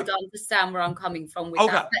people would understand where I'm coming from with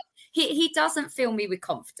that. But he doesn't fill me with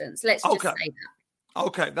confidence. Let's just say that.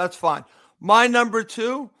 Okay, that's fine. My number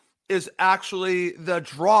 2 is actually the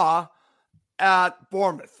draw at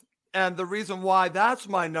Bournemouth. And the reason why that's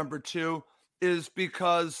my number 2 is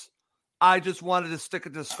because I just wanted to stick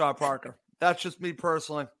it to Scott Parker. That's just me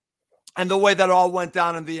personally. And the way that all went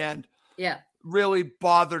down in the end really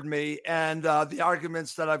bothered me. And the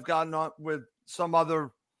arguments that I've gotten on with some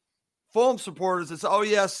other Fulham supporters is, oh,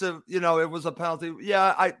 yes, it was a penalty.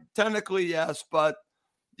 Yeah, technically, yes. But,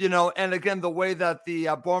 and again, the way that the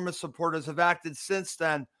Bournemouth supporters have acted since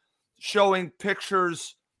then, showing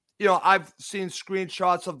pictures, I've seen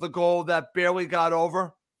screenshots of the goal that barely got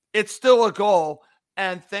over. It's still a goal.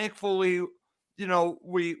 And thankfully,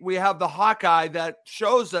 we have the Hawkeye that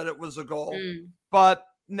shows that it was a goal. But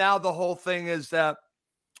now the whole thing is that,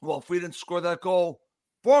 well, if we didn't score that goal,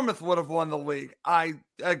 Bournemouth would have won the league. I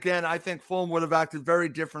think Fulham would have acted very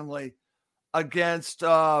differently against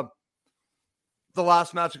the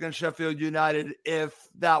last match against Sheffield United if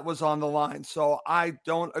that was on the line. So I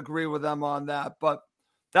don't agree with them on that. But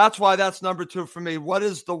that's why that's number 2 for me. What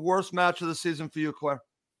is the worst match of the season for you, Claire?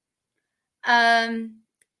 I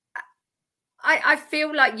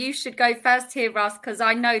feel like you should go first here, Russ, because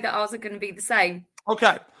I know that ours are going to be the same.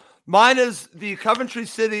 Okay. Mine is the Coventry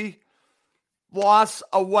City loss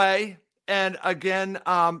away. And again,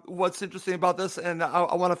 what's interesting about this, and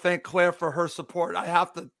I want to thank Claire for her support. I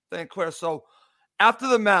have to thank Claire. So after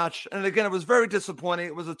the match, and again, it was very disappointing.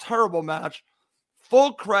 It was a terrible match.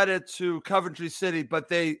 Full credit to Coventry City, but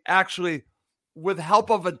they actually, with help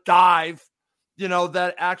of a dive,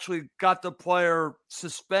 that actually got the player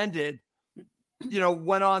suspended,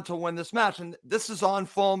 went on to win this match. And this is on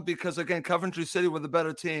Fulham because, again, Coventry City were the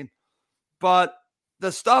better team. But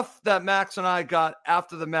the stuff that Max and I got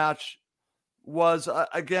after the match was,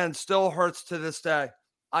 again, still hurts to this day.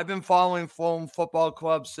 I've been following Fulham Football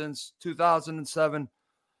Club since 2007,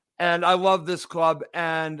 and I love this club,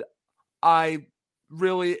 and I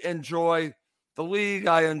really enjoy the league.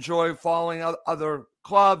 I enjoy following other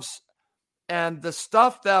clubs. And the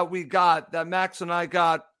stuff that we got, that Max and I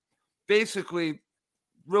got, basically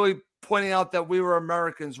really pointing out that we were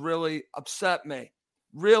Americans really upset me.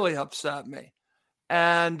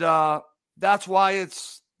 And that's why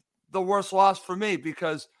it's the worst loss for me,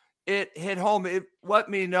 because it hit home. It let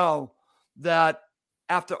me know that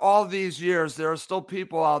after all these years, there are still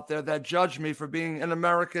people out there that judge me for being an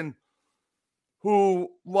American who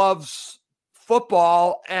loves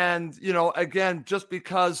football. And, again, just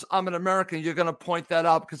because I'm an American, you're going to point that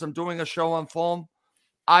out because I'm doing a show on Fulham.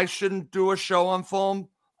 I shouldn't do a show on Fulham.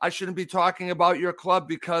 I shouldn't be talking about your club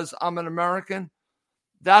because I'm an American.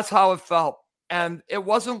 That's how it felt. And it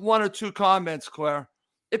wasn't 1 or 2 comments, Claire.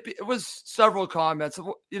 It was several comments.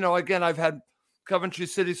 Again, I've had Coventry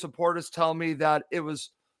City supporters tell me that it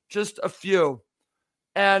was just a few.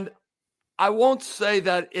 And I won't say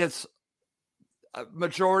that it's a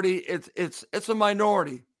majority. It's a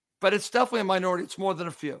minority, but it's definitely a minority. It's more than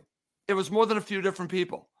a few. It was more than a few different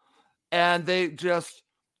people. And they just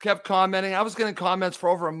kept commenting. I was getting comments for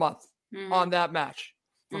over a month on that match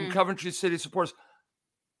from Coventry City supporters.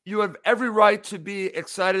 You have every right to be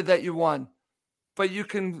excited that you won, but you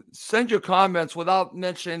can send your comments without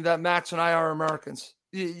mentioning that Max and I are Americans.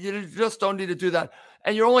 You just don't need to do that.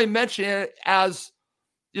 And you're only mentioning it as,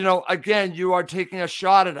 again, you are taking a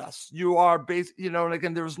shot at us. You are and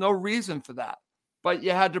again, there was no reason for that, but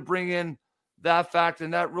you had to bring in that fact.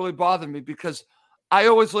 And that really bothered me because I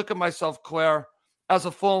always look at myself, Claire, as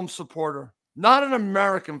a Fulham supporter, not an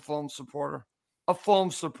American Fulham supporter, a Fulham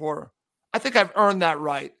supporter. I think I've earned that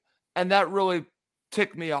right. And that really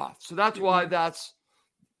ticked me off. So that's why that's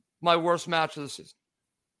my worst match of the season.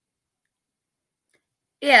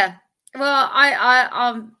 Yeah. Well,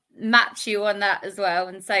 I'll match you on that as well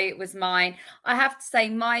and say it was mine. I have to say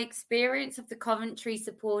my experience of the Coventry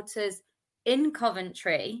supporters in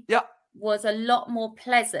Coventry was a lot more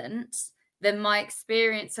pleasant than my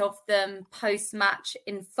experience of them post-match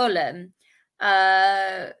in Fulham.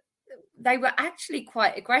 They were actually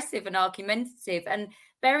quite aggressive and argumentative. And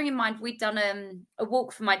bearing in mind, we'd done a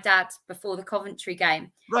walk for my dad before the Coventry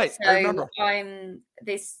game. Right, so I remember. I'm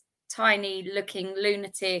this tiny-looking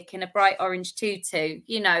lunatic in a bright orange tutu.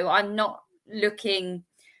 I'm not looking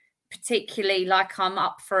particularly like I'm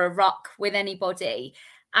up for a ruck with anybody.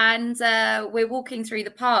 And we're walking through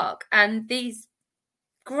the park, and these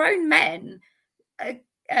grown men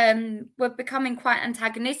were becoming quite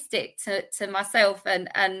antagonistic to myself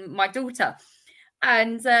and my daughter.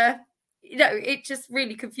 And, it just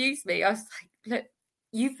really confused me. I was like, look,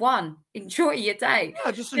 you've won. Enjoy your day.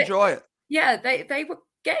 Yeah, just enjoy it. Yeah, they were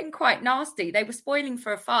getting quite nasty. They were spoiling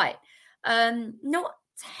for a fight. Not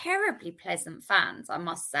terribly pleasant fans, I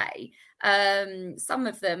must say. Some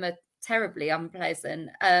of them are terribly unpleasant.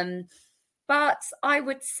 But I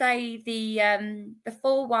would say the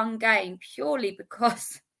 4-1 game purely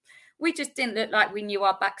because we just didn't look like we knew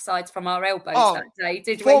our backsides from our elbows that day,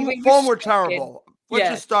 did we? Fulham were terrible. Let's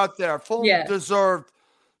just start there. Fulham deserved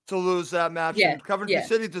to lose that match, and Coventry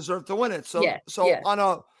City deserved to win it. So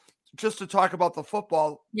just to talk about the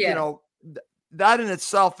football, that in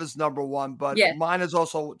itself is number one, but mine is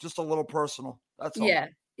also just a little personal. That's all.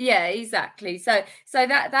 Yeah, exactly. So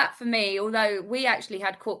that for me, although we actually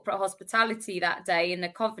had corporate hospitality that day in the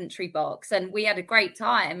Coventry box, and we had a great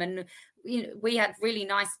time, and we had really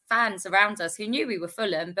nice fans around us who knew we were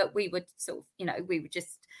Fulham, but we would sort of, we were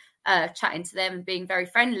just chatting to them and being very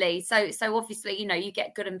friendly. So obviously, you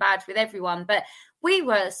get good and bad with everyone, but we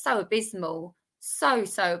were so abysmal, so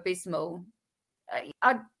abysmal.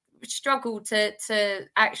 I struggle to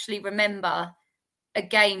actually remember a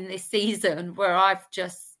game this season where I've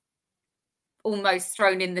just almost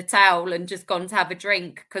thrown in the towel and just gone to have a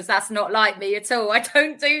drink, because that's not like me at all. I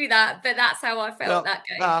don't do that, but that's how I felt that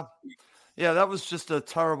game. Yeah, that was just a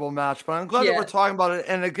terrible match, but I'm glad that we're talking about it.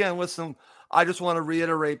 And again, listen, I just want to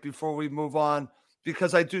reiterate before we move on,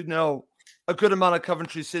 because I do know a good amount of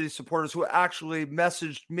Coventry City supporters who actually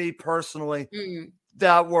messaged me personally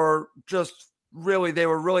that were just they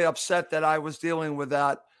were really upset that I was dealing with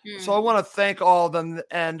that. So I want to thank all of them,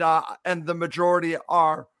 and the majority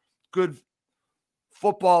are good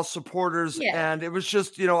football supporters. And it was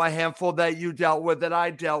just, a handful that you dealt with, that I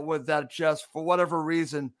dealt with, that just for whatever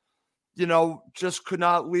reason, just could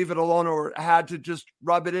not leave it alone, or had to just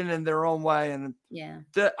rub it in their own way. And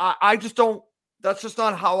I just don't, that's just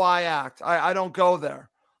not how I act. I don't go there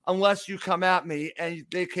unless you come at me, and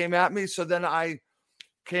they came at me. So then I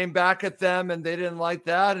came back at them, and they didn't like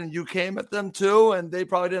that. And you came at them too, and they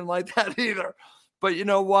probably didn't like that either. But you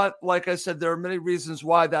know what? Like I said, there are many reasons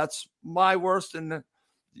why that's my worst. And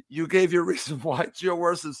you gave your reason why it's your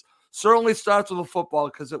worst. It certainly starts with the football,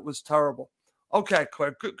 because it was terrible. Okay,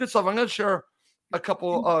 Claire, good stuff. I'm going to share a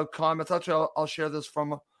couple of comments. Actually, I'll share this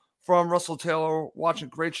from Russell Taylor, watching.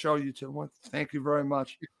 Great show, you two. Thank you very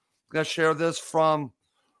much. I'm going to share this from,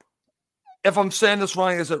 if I'm saying this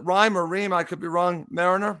wrong, is it Rhyme or Ream? I could be wrong.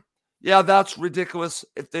 Mariner? Yeah, that's ridiculous.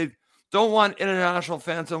 If they don't want international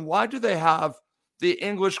fans, then why do they have the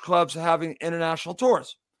English clubs having international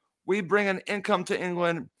tours? We bring an income to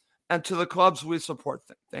England and to the clubs we support.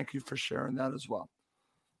 Thank you for sharing that as well.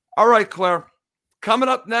 All right, Claire. Coming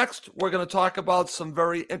up next, we're going to talk about some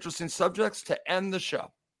very interesting subjects to end the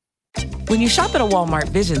show. When you shop at a Walmart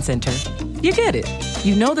Vision Center, you get it.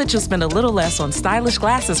 You know that you'll spend a little less on stylish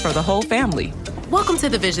glasses for the whole family. Welcome to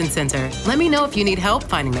the Vision Center. Let me know if you need help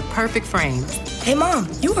finding the perfect frames. Hey, Mom,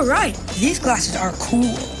 you were right. These glasses are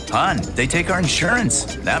cool. Hun, they take our insurance.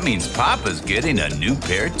 That means Papa's getting a new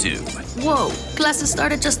pair, too. Whoa, glasses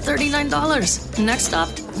start at just $39. Next stop,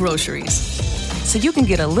 groceries. So you can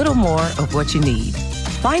get a little more of what you need.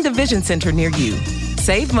 Find a vision center near you.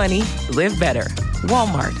 Save money, live better.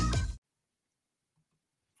 Walmart.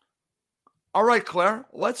 All right, Claire,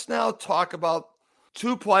 let's now talk about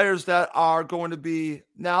two players that are going to be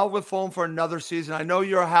now with Fulham for another season. I know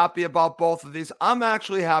you're happy about both of these. I'm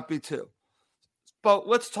actually happy too. But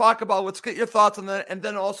let's get your thoughts on that, and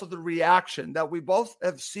then also the reaction that we both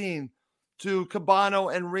have seen to Cabano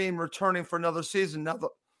and Ream returning for another season. Now,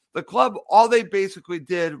 the club, all they basically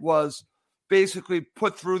did was basically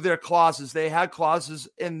put through their clauses. They had clauses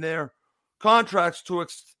in their contracts to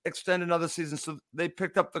extend another season, so they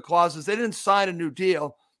picked up the clauses. They didn't sign a new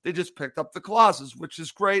deal. They just picked up the clauses, which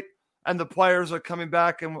is great, and the players are coming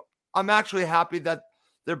back, and I'm actually happy that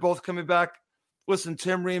they're both coming back. Listen,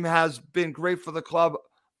 Tim Ream has been great for the club.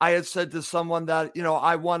 I had said to someone that,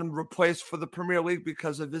 I want him replaced for the Premier League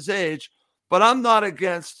because of his age, but I'm not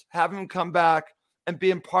against having him come back and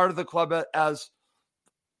being part of the club as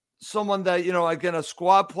someone that, again, a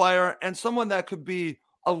squad player and someone that could be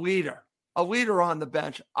a leader on the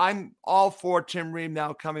bench. I'm all for Tim Ream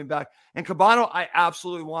now coming back. And Cabano, I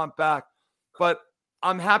absolutely want back, but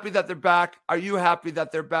I'm happy that they're back. Are you happy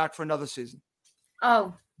that they're back for another season?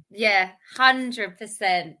 Oh, yeah,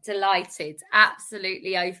 100% delighted.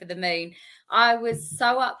 Absolutely over the moon. I was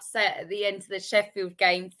so upset at the end of the Sheffield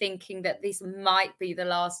game thinking that this might be the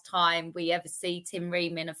last time we ever see Tim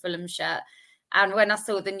Ream in a Fulham shirt. And when I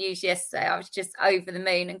saw the news yesterday, I was just over the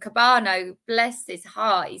moon. And Cabano, bless his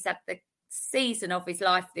heart, he's had the season of his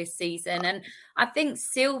life this season. And I think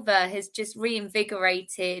Silva has just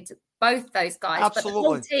reinvigorated both those guys, Absolutely. But the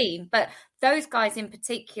whole team, but those guys in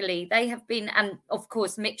particularly, they have been, and of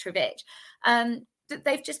course Mitrovic,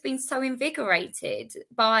 they've just been so invigorated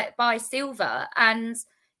by Silva, and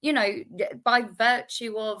by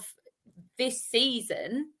virtue of this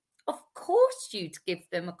season, of course you'd give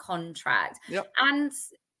them a contract. Yep. And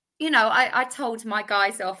I told my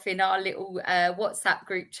guys off in our little WhatsApp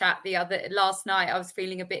group chat last night. I was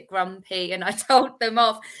feeling a bit grumpy, and I told them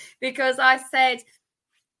off because I said,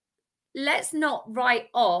 let's not write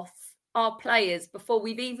off our players before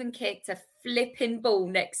we've even kicked a flipping ball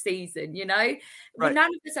next season, Right. None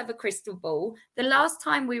of us have a crystal ball. The last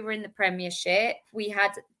time we were in the Premiership, we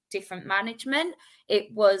had different management.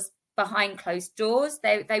 It was behind closed doors.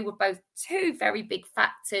 They were both two very big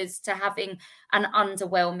factors to having an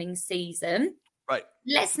underwhelming season. Right.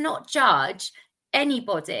 Let's not judge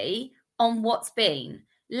anybody on what's been.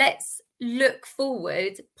 Let's look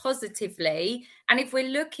forward positively. And if we're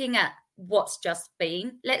looking at what's just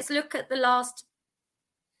been, let's look at the last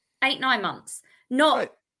 8-9 months,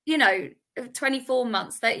 not 24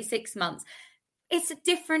 months, 36 months. It's a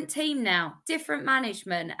different team now, different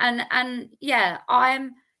management, and yeah,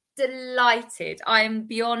 I'm delighted. I am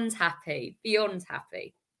beyond happy.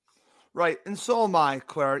 Right, and so am I,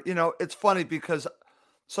 Claire. It's funny because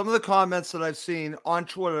some of the comments that I've seen on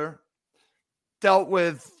Twitter dealt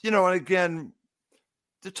with, and again,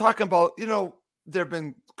 they're talking about, there have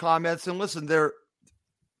been comments, and listen, they're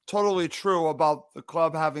totally true about the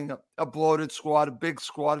club having a bloated squad, a big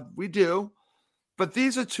squad. We do. But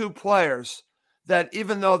these are two players that,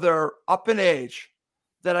 even though they're up in age,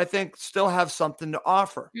 that I think still have something to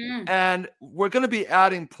offer. And we're going to be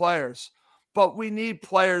adding players, but we need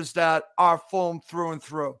players that are Fulham through and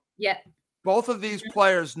through. Yeah. Both of these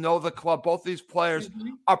players know the club. Both these players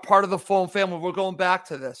are part of the Fulham family. We're going back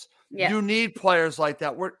to this. Yeah. You need players like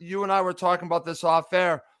that. You and I were talking about this off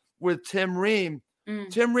air with Tim Ream.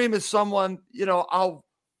 Tim Ream is someone, I'll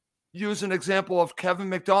use an example of Kevin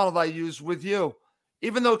McDonald I used with you.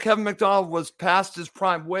 Even though Kevin McDonald was past his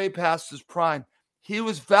prime, way past his prime, he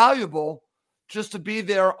was valuable just to be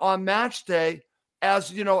there on match day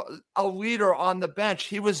as, a leader on the bench.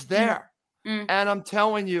 He was there. And I'm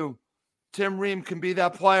telling you, Tim Ream can be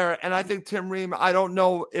that player. And I think Tim Ream, I don't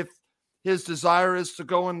know if his desire is to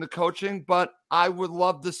go into coaching, but I would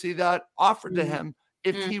love to see that offered to him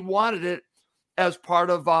if he wanted it as part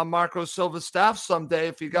of Marco Silva's staff someday,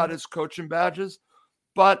 if he got his coaching badges.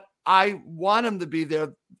 But I want him to be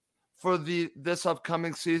there for this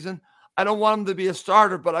upcoming season. I don't want him to be a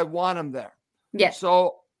starter, but I want him there. Yeah.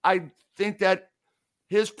 So I think that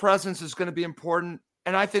his presence is going to be important.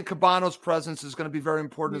 And I think Cabano's presence is going to be very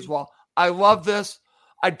important as well. I love this.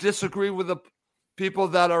 I disagree with the people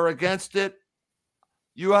that are against it.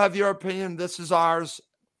 You have your opinion. This is ours.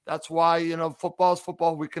 That's why, football is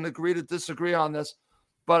football. We can agree to disagree on this.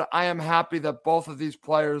 But I am happy that both of these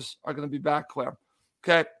players are going to be back, Claire.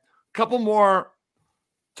 Okay. A couple more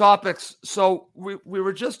topics. So we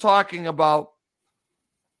were just talking about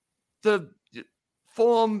the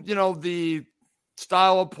Fulham, the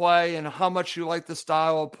style of play and how much you like the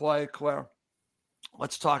style of play, Claire.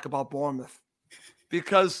 Let's talk about Bournemouth.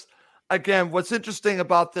 Because, again, what's interesting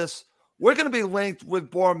about this, we're going to be linked with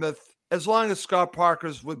Bournemouth as long as Scott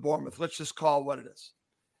Parker's with Bournemouth. Let's just call it what it is.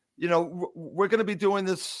 We're going to be doing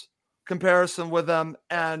this comparison with them.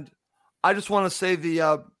 And I just want to say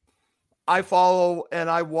I follow and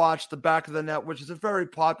I watch the Back of the Net, which is a very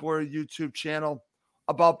popular YouTube channel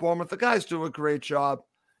about Bournemouth. The guys do a great job.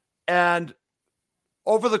 And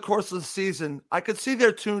over the course of the season, I could see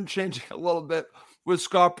their tune changing a little bit with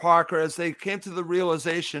Scott Parker as they came to the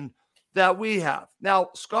realization that we have. Now,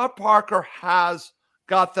 Scott Parker has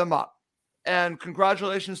got them up. And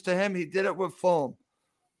congratulations to him. He did it with Fulham.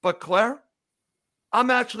 But Claire, I'm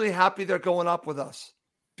actually happy they're going up with us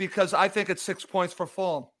because I think it's 6 points for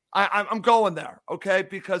Fulham. I'm going there, okay?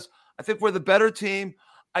 Because I think we're the better team.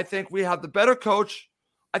 I think we have the better coach.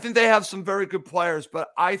 I think they have some very good players, but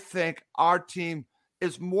I think our team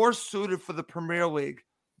is more suited for the Premier League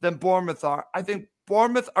than Bournemouth are. I think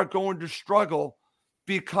Bournemouth are going to struggle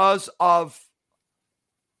because of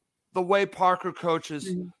the way Parker coaches.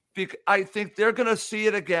 I think they're going to see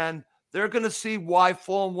it again. They're going to see why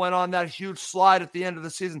Fulham went on that huge slide at the end of the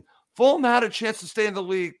season. Fulham had a chance to stay in the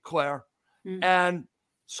league, Claire, and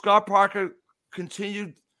Scott Parker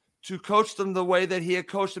continued to coach them the way that he had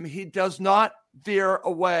coached them. He does not veer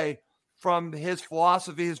away from his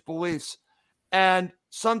philosophy, his beliefs. And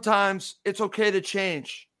sometimes it's okay to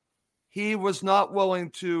change. He was not willing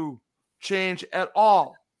to change at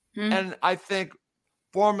all. And I think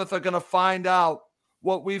Bournemouth are going to find out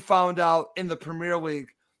what we found out in the Premier League,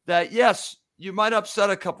 that yes, you might upset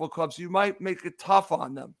a couple of clubs. You might make it tough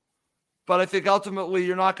on them. But I think ultimately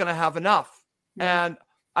you're not going to have enough. And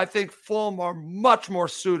I think Fulham are much more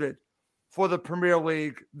suited for the Premier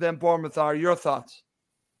League than Bournemouth are. Your thoughts?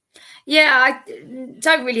 Yeah, I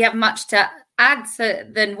don't really have much to add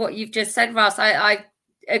than what you've just said, Russ. I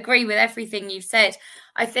agree with everything you've said.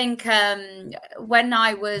 I think when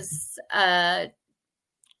I was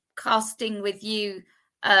casting with you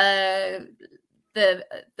the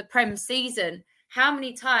Prem season, how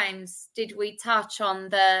many times did we touch on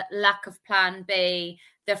the lack of plan B,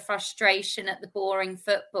 the frustration at the boring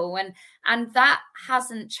football, and that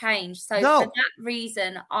hasn't changed. So for that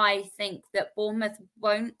reason, I think that Bournemouth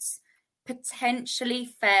won't potentially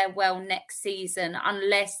fare well next season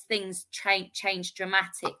unless things change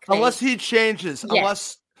dramatically. Unless he changes.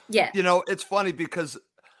 Unless, it's funny because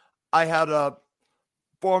I had a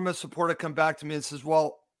Bournemouth supporter come back to me and says,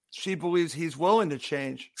 well, she believes he's willing to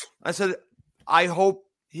change. I said, I hope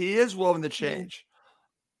he is willing to change.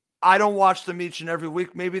 I don't watch them each and every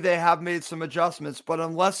week. Maybe they have made some adjustments, but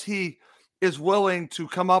unless he is willing to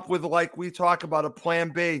come up with, like we talk about, a plan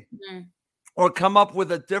B or come up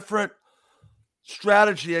with a different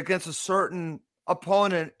strategy against a certain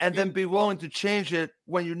opponent and then be willing to change it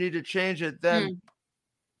when you need to change it, then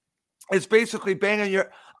it's basically banging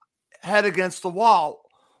your head against the wall.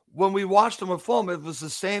 When we watched him with Fulham, it was the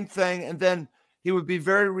same thing, and then he would be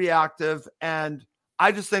very reactive, and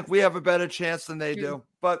I just think we have a better chance than they do.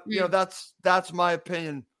 But, that's my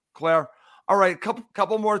opinion, Claire. All right,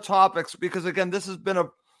 couple more topics, because, again, this has been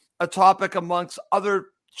a topic amongst other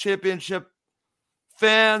championship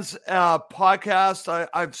fans, podcasts.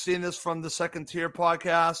 I've seen this from the Second Tier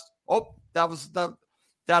podcast. Oh,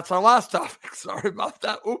 that's our last topic. Sorry about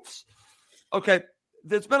that. Oops. Okay,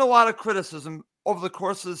 there's been a lot of criticism over the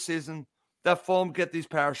course of the season that Fulham get these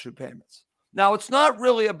parachute payments. Now, it's not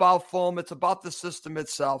really about Fulham. It's about the system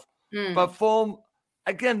itself. But Fulham,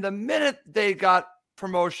 again, the minute they got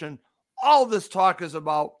promotion, all this talk is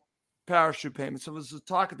about parachute payments. It was the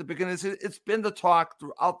talk at the beginning. It's been the talk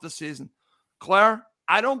throughout the season. Claire,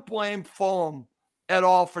 I don't blame Fulham at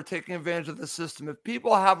all for taking advantage of the system. If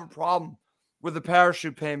people have a problem with the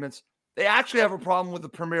parachute payments, they actually have a problem with the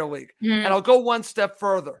Premier League. And I'll go one step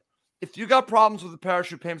further. If you got problems with the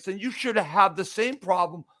parachute payments, then you should have the same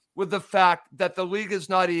problem with the fact that the league is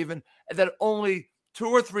not even and that only 2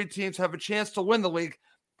 or 3 teams have a chance to win the league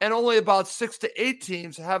and only about 6 to 8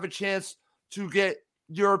 teams have a chance to get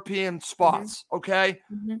European spots, okay?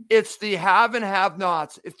 It's the have and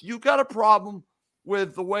have-nots. If you got a problem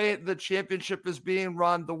with the way the championship is being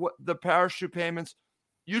run, the parachute payments,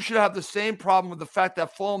 you should have the same problem with the fact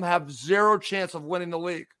that Fulham have 0 chance of winning the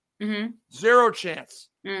league. 0 chance.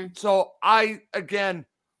 So I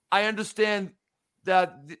understand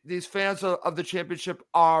that these fans of the championship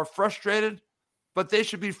are frustrated, but they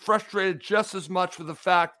should be frustrated just as much with the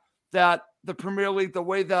fact that the Premier League, the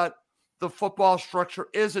way that the football structure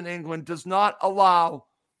is in England, does not allow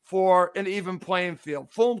for an even playing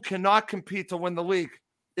field. Fulham cannot compete to win the league.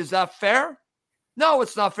 Is that fair? No,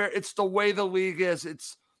 it's not fair. It's the way the league is.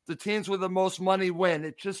 It's the teams with the most money win.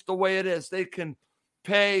 It's just the way it is. They can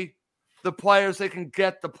pay the players. They can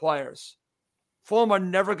get the players. Fulham are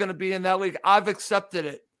never going to be in that league. I've accepted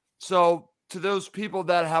it. So to those people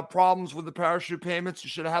that have problems with the parachute payments, you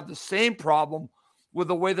should have the same problem with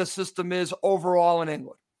the way the system is overall in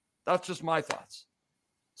England. That's just my thoughts.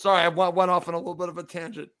 Sorry, I went off on a little bit of a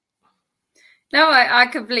tangent. No, I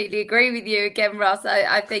completely agree with you again, Russ.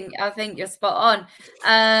 I think you're spot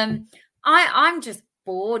on. I'm just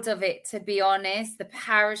bored of it, to be honest. The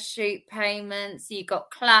parachute payments, you got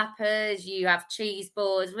clappers, you have cheese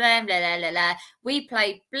balls, blah, blah, blah, blah, blah. We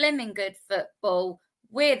play blimmin' good football.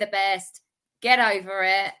 We're the best. Get over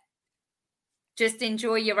it. Just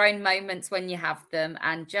enjoy your own moments when you have them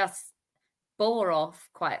and just bore off,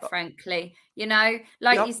 quite frankly. You know,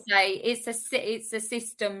 like you say, it's a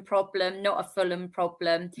system problem, not a Fulham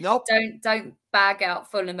problem. Nope. Don't bag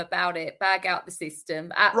out Fulham about it. Bag out the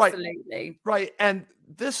system. Absolutely. Right. And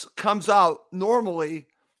this comes out normally.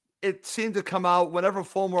 It seemed to come out whenever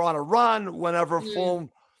Fulham were on a run, whenever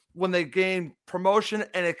Fulham, when they gained promotion,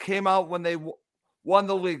 and it came out when they won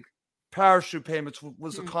the league. Parachute payments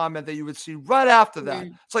was a comment that you would see right after that.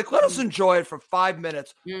 It's like, let us enjoy it for 5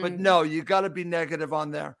 minutes. But no, you got to be negative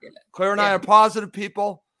on there. Claire and I are positive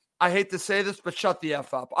people. I hate to say this, but shut the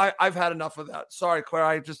F up. I've had enough of that. Sorry, Claire.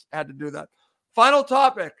 I just had to do that. Final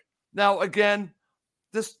topic. Now, again,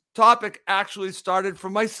 this topic actually started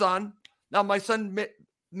from my son. Now, my son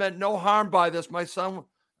meant no harm by this. My son,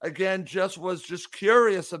 again, was just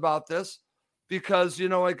curious about this because, you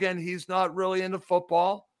know, again, he's not really into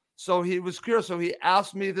football. So he was curious. So he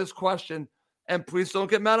asked me this question, and please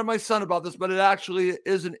don't get mad at my son about this, but it actually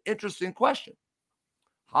is an interesting question.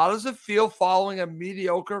 How does it feel following a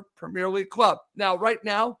mediocre Premier League club? Now, right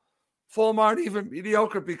now, Fulham aren't even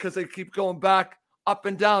mediocre because they keep going back up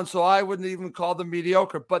and down. So I wouldn't even call them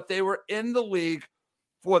mediocre, but they were in the league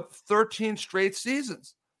for 13 straight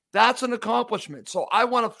seasons. That's an accomplishment. So I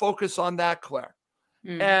want to focus on that, Claire.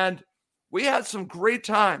 And we had some great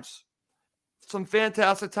times. Some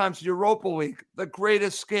fantastic times, Europa League, the Great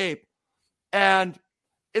Escape. And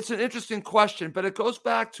it's an interesting question, but it goes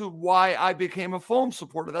back to why I became a Fulham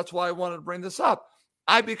supporter. That's why I wanted to bring this up.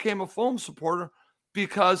 I became a Fulham supporter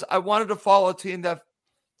because I wanted to follow a team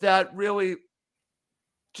that really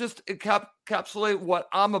just encapsulate what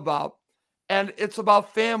I'm about. And it's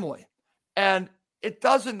about family. And it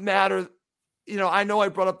doesn't matter, you know, I know I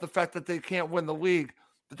brought up the fact that they can't win the league,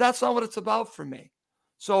 but that's not what it's about for me.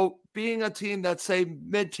 So being a team that, say,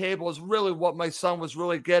 mid-table is really what my son was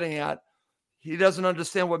really getting at. He doesn't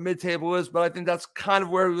understand what mid-table is, but I think that's kind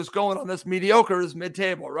of where he was going on this. Mediocre is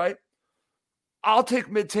mid-table, right? I'll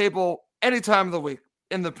take mid-table any time of the week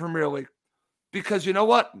in the Premier League because you know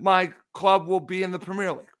what? My club will be in the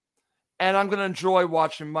Premier League. And I'm going to enjoy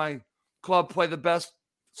watching my club play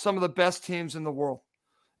some of the best teams in the world.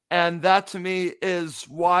 And that, to me, is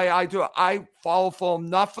why I do it. I follow Fulham,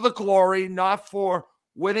 not for the glory, not for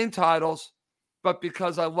winning titles, but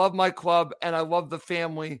because I love my club and I love the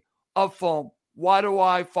family of Fulham. Why do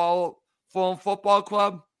I follow Fulham Football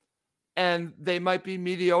Club? And they might be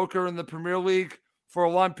mediocre in the Premier League for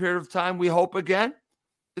a long period of time. We hope again.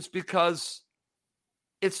 It's because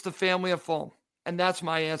it's the family of Fulham. And that's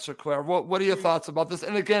my answer, Claire. What are your thoughts about this?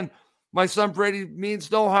 And again, my son Brady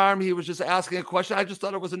means no harm. He was just asking a question. I just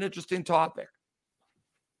thought it was an interesting topic.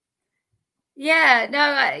 Yeah,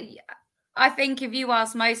 no, I think if you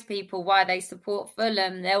ask most people why they support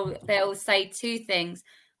Fulham, they'll say two things.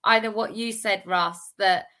 Either what you said, Russ,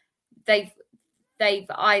 that they've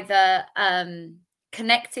either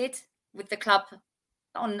connected with the club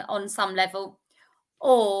on some level,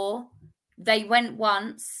 or they went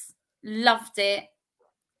once, loved it,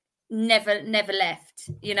 never left.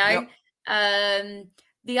 You know,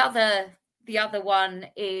 the other one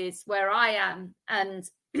is where I am, and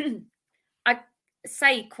I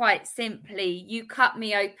say quite simply, you cut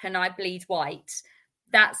me open, I bleed white.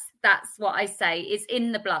 That's what I say. It's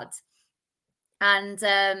in the blood. And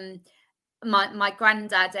my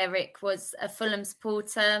granddad Eric was a Fulham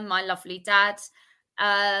supporter. My lovely dad.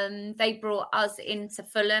 They brought us into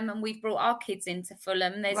Fulham, and we've brought our kids into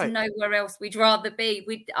Fulham. There's nowhere else we'd rather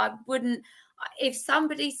be. I wouldn't. If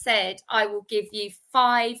somebody said, I will give you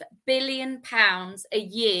 £5 billion a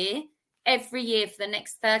year, every year for the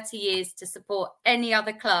next 30 years to support any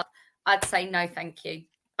other club, I'd say no, thank you.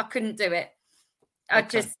 I couldn't do it.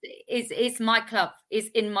 It's my club. It's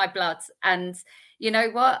in my blood. And you know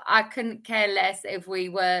what? I couldn't care less if we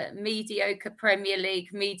were mediocre Premier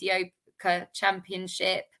League, mediocre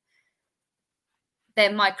Championship.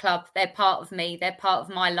 they're my club. They're part of me. They're part of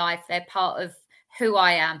my life. They're part of who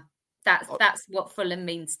I am. That's what Fulham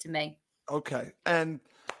means to me. Okay. And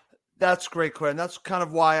that's great, Claire. And that's kind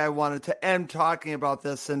of why I wanted to end talking about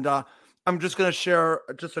this. And I'm just going to share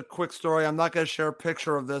just a quick story. I'm not going to share a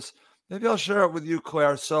picture of this. Maybe I'll share it with you,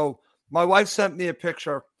 Claire. So my wife sent me a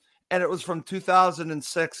picture, and it was from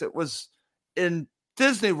 2006. It was in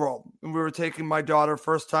Disney World, and we were taking my daughter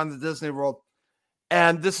first time to Disney World.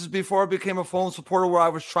 And this is before I became a Fulham supporter, where I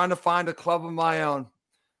was trying to find a club of my own.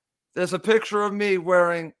 There's a picture of me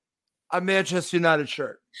wearing a Manchester United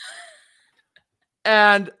shirt.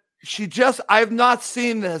 And I've not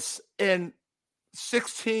seen this in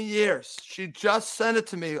 16 years. She just sent it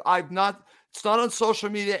to me. It's not on social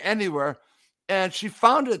media anywhere. And she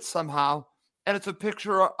found it somehow. And it's a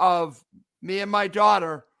picture of me and my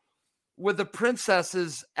daughter with the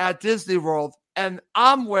princesses at Disney World. And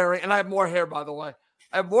I'm wearing, and I have more hair, by the way.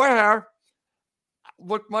 I have more hair,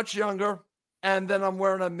 look much younger. And then I'm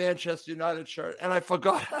wearing a Manchester United shirt. And I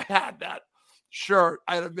forgot I had that shirt.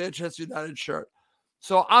 I had a Manchester United shirt.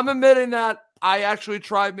 So I'm admitting that I actually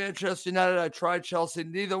tried Manchester United. I tried Chelsea.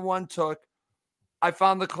 Neither one took. I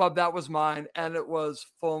found the club that was mine, and it was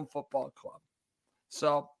Fulham Football Club.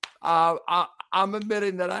 So I'm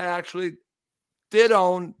admitting that I actually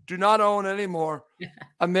do not own anymore,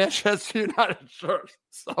 a Manchester United shirt.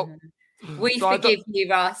 So we forgive you,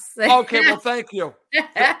 Russ. Okay, well, thank you.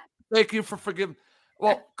 Thank you for forgiving.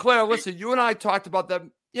 Well, Claire, listen, you and I talked about that.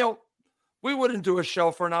 We wouldn't do a show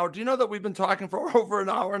for an hour. Do you know that we've been talking for over an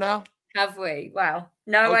hour now? Have we? Wow.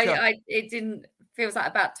 No, okay. It didn't. Feels like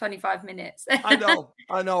about 25 minutes. I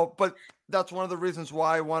know. But that's one of the reasons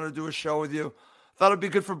why I want to do a show with you. Thought it'd be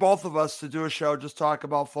good for both of us to do a show, just talk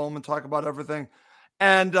about Fulham and talk about everything.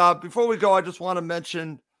 And before we go, I just want to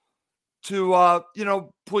mention to,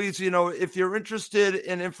 please, if you're interested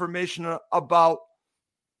in information about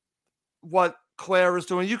what Claire is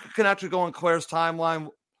doing, you can actually go on Claire's timeline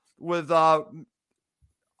with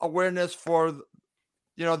awareness for, the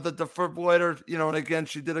defibrillator, and again,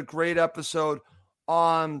 she did a great episode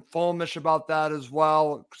on Fulhamish about that as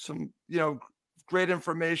well. Some, great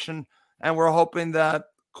information. And we're hoping that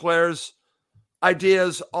Claire's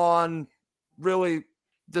ideas on really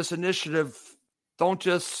this initiative don't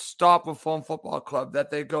just stop with Fulham Football Club,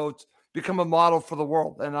 that they go become a model for the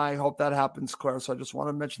world. And I hope that happens, Claire. So I just want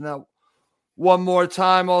to mention that one more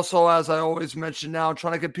time. Also, as I always mention now, I'm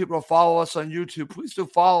trying to get people to follow us on YouTube. Please do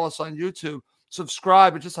follow us on YouTube.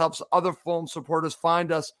 Subscribe. It just helps other Fulham supporters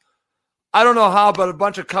find us. I don't know how, but a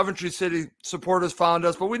bunch of Coventry City supporters found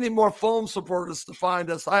us, but we need more Fulham supporters to find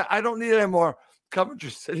us. I don't need any more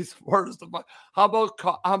Coventry City supporters to find. How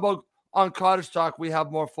about on Cottage Talk, we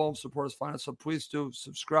have more Fulham supporters find us, so please do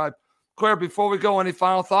subscribe. Claire, before we go, any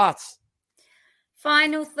final thoughts?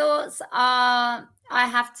 Final thoughts are, I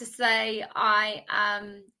have to say, I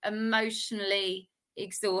am emotionally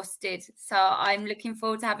exhausted. So I'm looking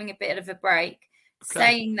forward to having a bit of a break. Okay.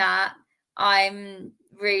 Saying that, I'm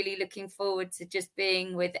really looking forward to just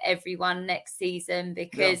being with everyone next season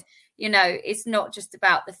because, it's not just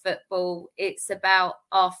about the football. It's about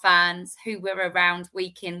our fans who we're around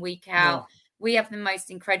week in, week out. Yeah. We have the most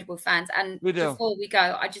incredible fans. And before we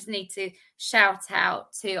go, I just need to shout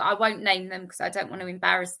out to, I won't name them because I don't want to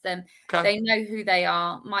embarrass them. Okay. They know who they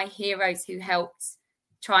are. My heroes who helped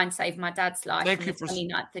try and save my dad's life on the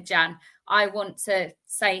 29th of Jan. I want to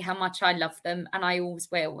say how much I love them, and I always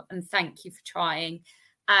will. And thank you for trying.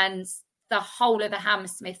 And the whole of the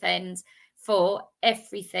Hammersmith end for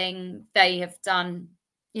everything they have done,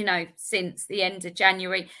 since the end of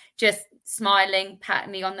January, just smiling,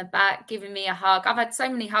 patting me on the back, giving me a hug. I've had so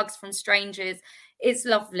many hugs from strangers. It's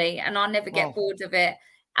lovely, and I'll never get bored of it.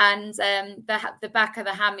 And the back of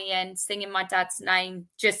the hammy end, singing my dad's name,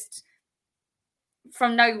 just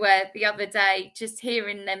from nowhere the other day, just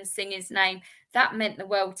hearing them sing his name, that meant the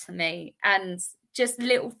world to me. And just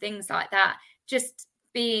little things like that, just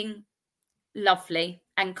being lovely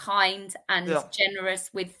and kind and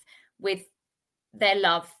generous with their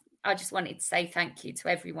love. I just wanted to say thank you to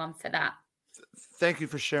everyone for that. Thank you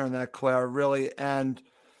for sharing that, Claire, really. And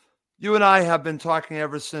you and I have been talking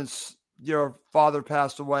ever since your father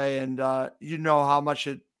passed away, and you know how much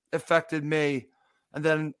it affected me. And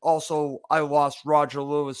then also I lost Roger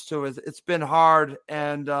Lewis too. It's been hard.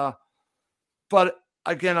 And, but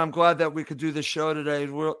again, I'm glad that we could do this show today.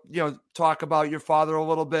 We'll, talk about your father a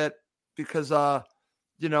little bit because,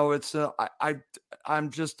 it's, I'm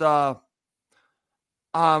just, I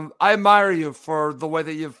admire you for the way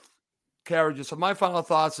that you've carried you. So my final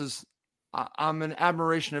thoughts is I'm in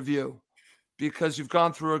admiration of you because you've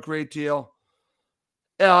gone through a great deal.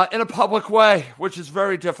 in a public way, which is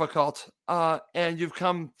very difficult. And you've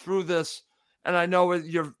come through this, and I know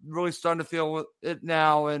you're really starting to feel it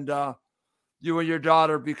now, and you and your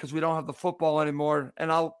daughter, because we don't have the football anymore.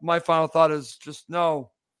 And my final thought is just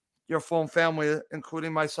know your full family,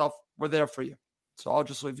 including myself, we're there for you. So I'll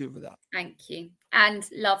just leave you with that. Thank you. And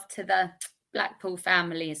love to the Blackpool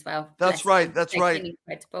family as well. That's right. That's right.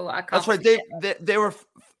 Incredible. That's right. They were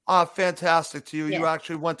fantastic to you. Yeah. You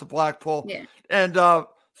actually went to Blackpool. Yeah. And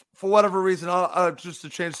for whatever reason, just to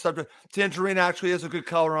change the subject, tangerine actually is a good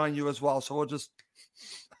color on you as well. So we'll just...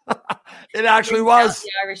 It actually was.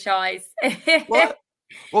 The Irish eyes. What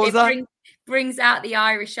was that? Brings out the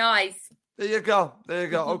Irish eyes. There you go.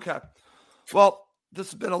 Okay. Well,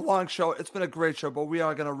 this has been a long show. It's been a great show, but we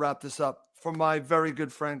are going to wrap this up. For my very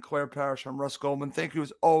good friend, Claire Parrish, I'm Russ Goldman. Thank you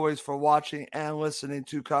as always for watching and listening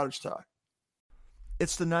to Cottage Talk.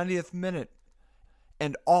 It's the 90th minute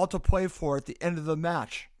and all to play for at the end of the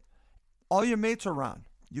match. All your mates are around.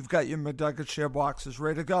 You've got your McNugget share boxes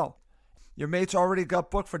ready to go. Your mates already got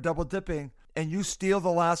booked for double dipping, and you steal the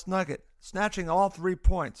last nugget, snatching all 3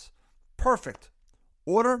 points. Perfect.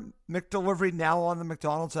 Order McDelivery now on the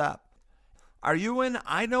McDonald's app. Are you in?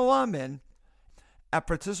 I know I'm in. At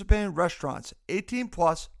participating restaurants, 18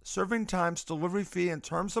 plus, serving times, delivery fee, and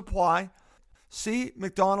terms apply. See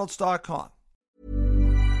McDonald's.com.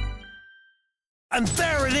 And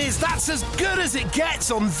there it is. That's as good as it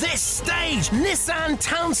gets on this stage. Nissan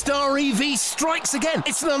Townstar EV strikes again.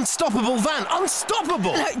 It's an unstoppable van.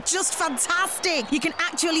 Unstoppable. Look, just fantastic. You can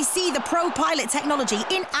actually see the ProPilot technology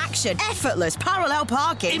in action. Effortless parallel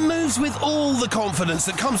parking. It moves with all the confidence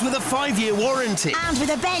that comes with a 5-year warranty. And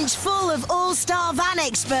with a bench full of all-star van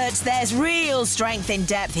experts, there's real strength in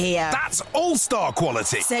depth here. That's all-star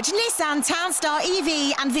quality. Search Nissan Townstar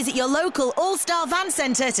EV and visit your local all-star van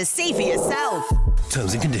centre to see for yourself.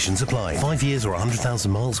 Terms and conditions apply. 5 years or 100,000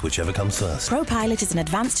 miles, whichever comes first. ProPilot is an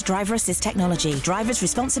advanced driver assist technology. Driver's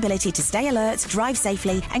responsibility to stay alert, drive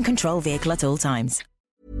safely, and control vehicle at all times.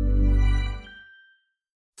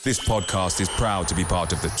 This podcast is proud to be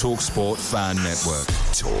part of the TalkSport Fan Network.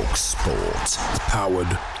 TalkSport.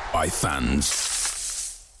 Powered by fans.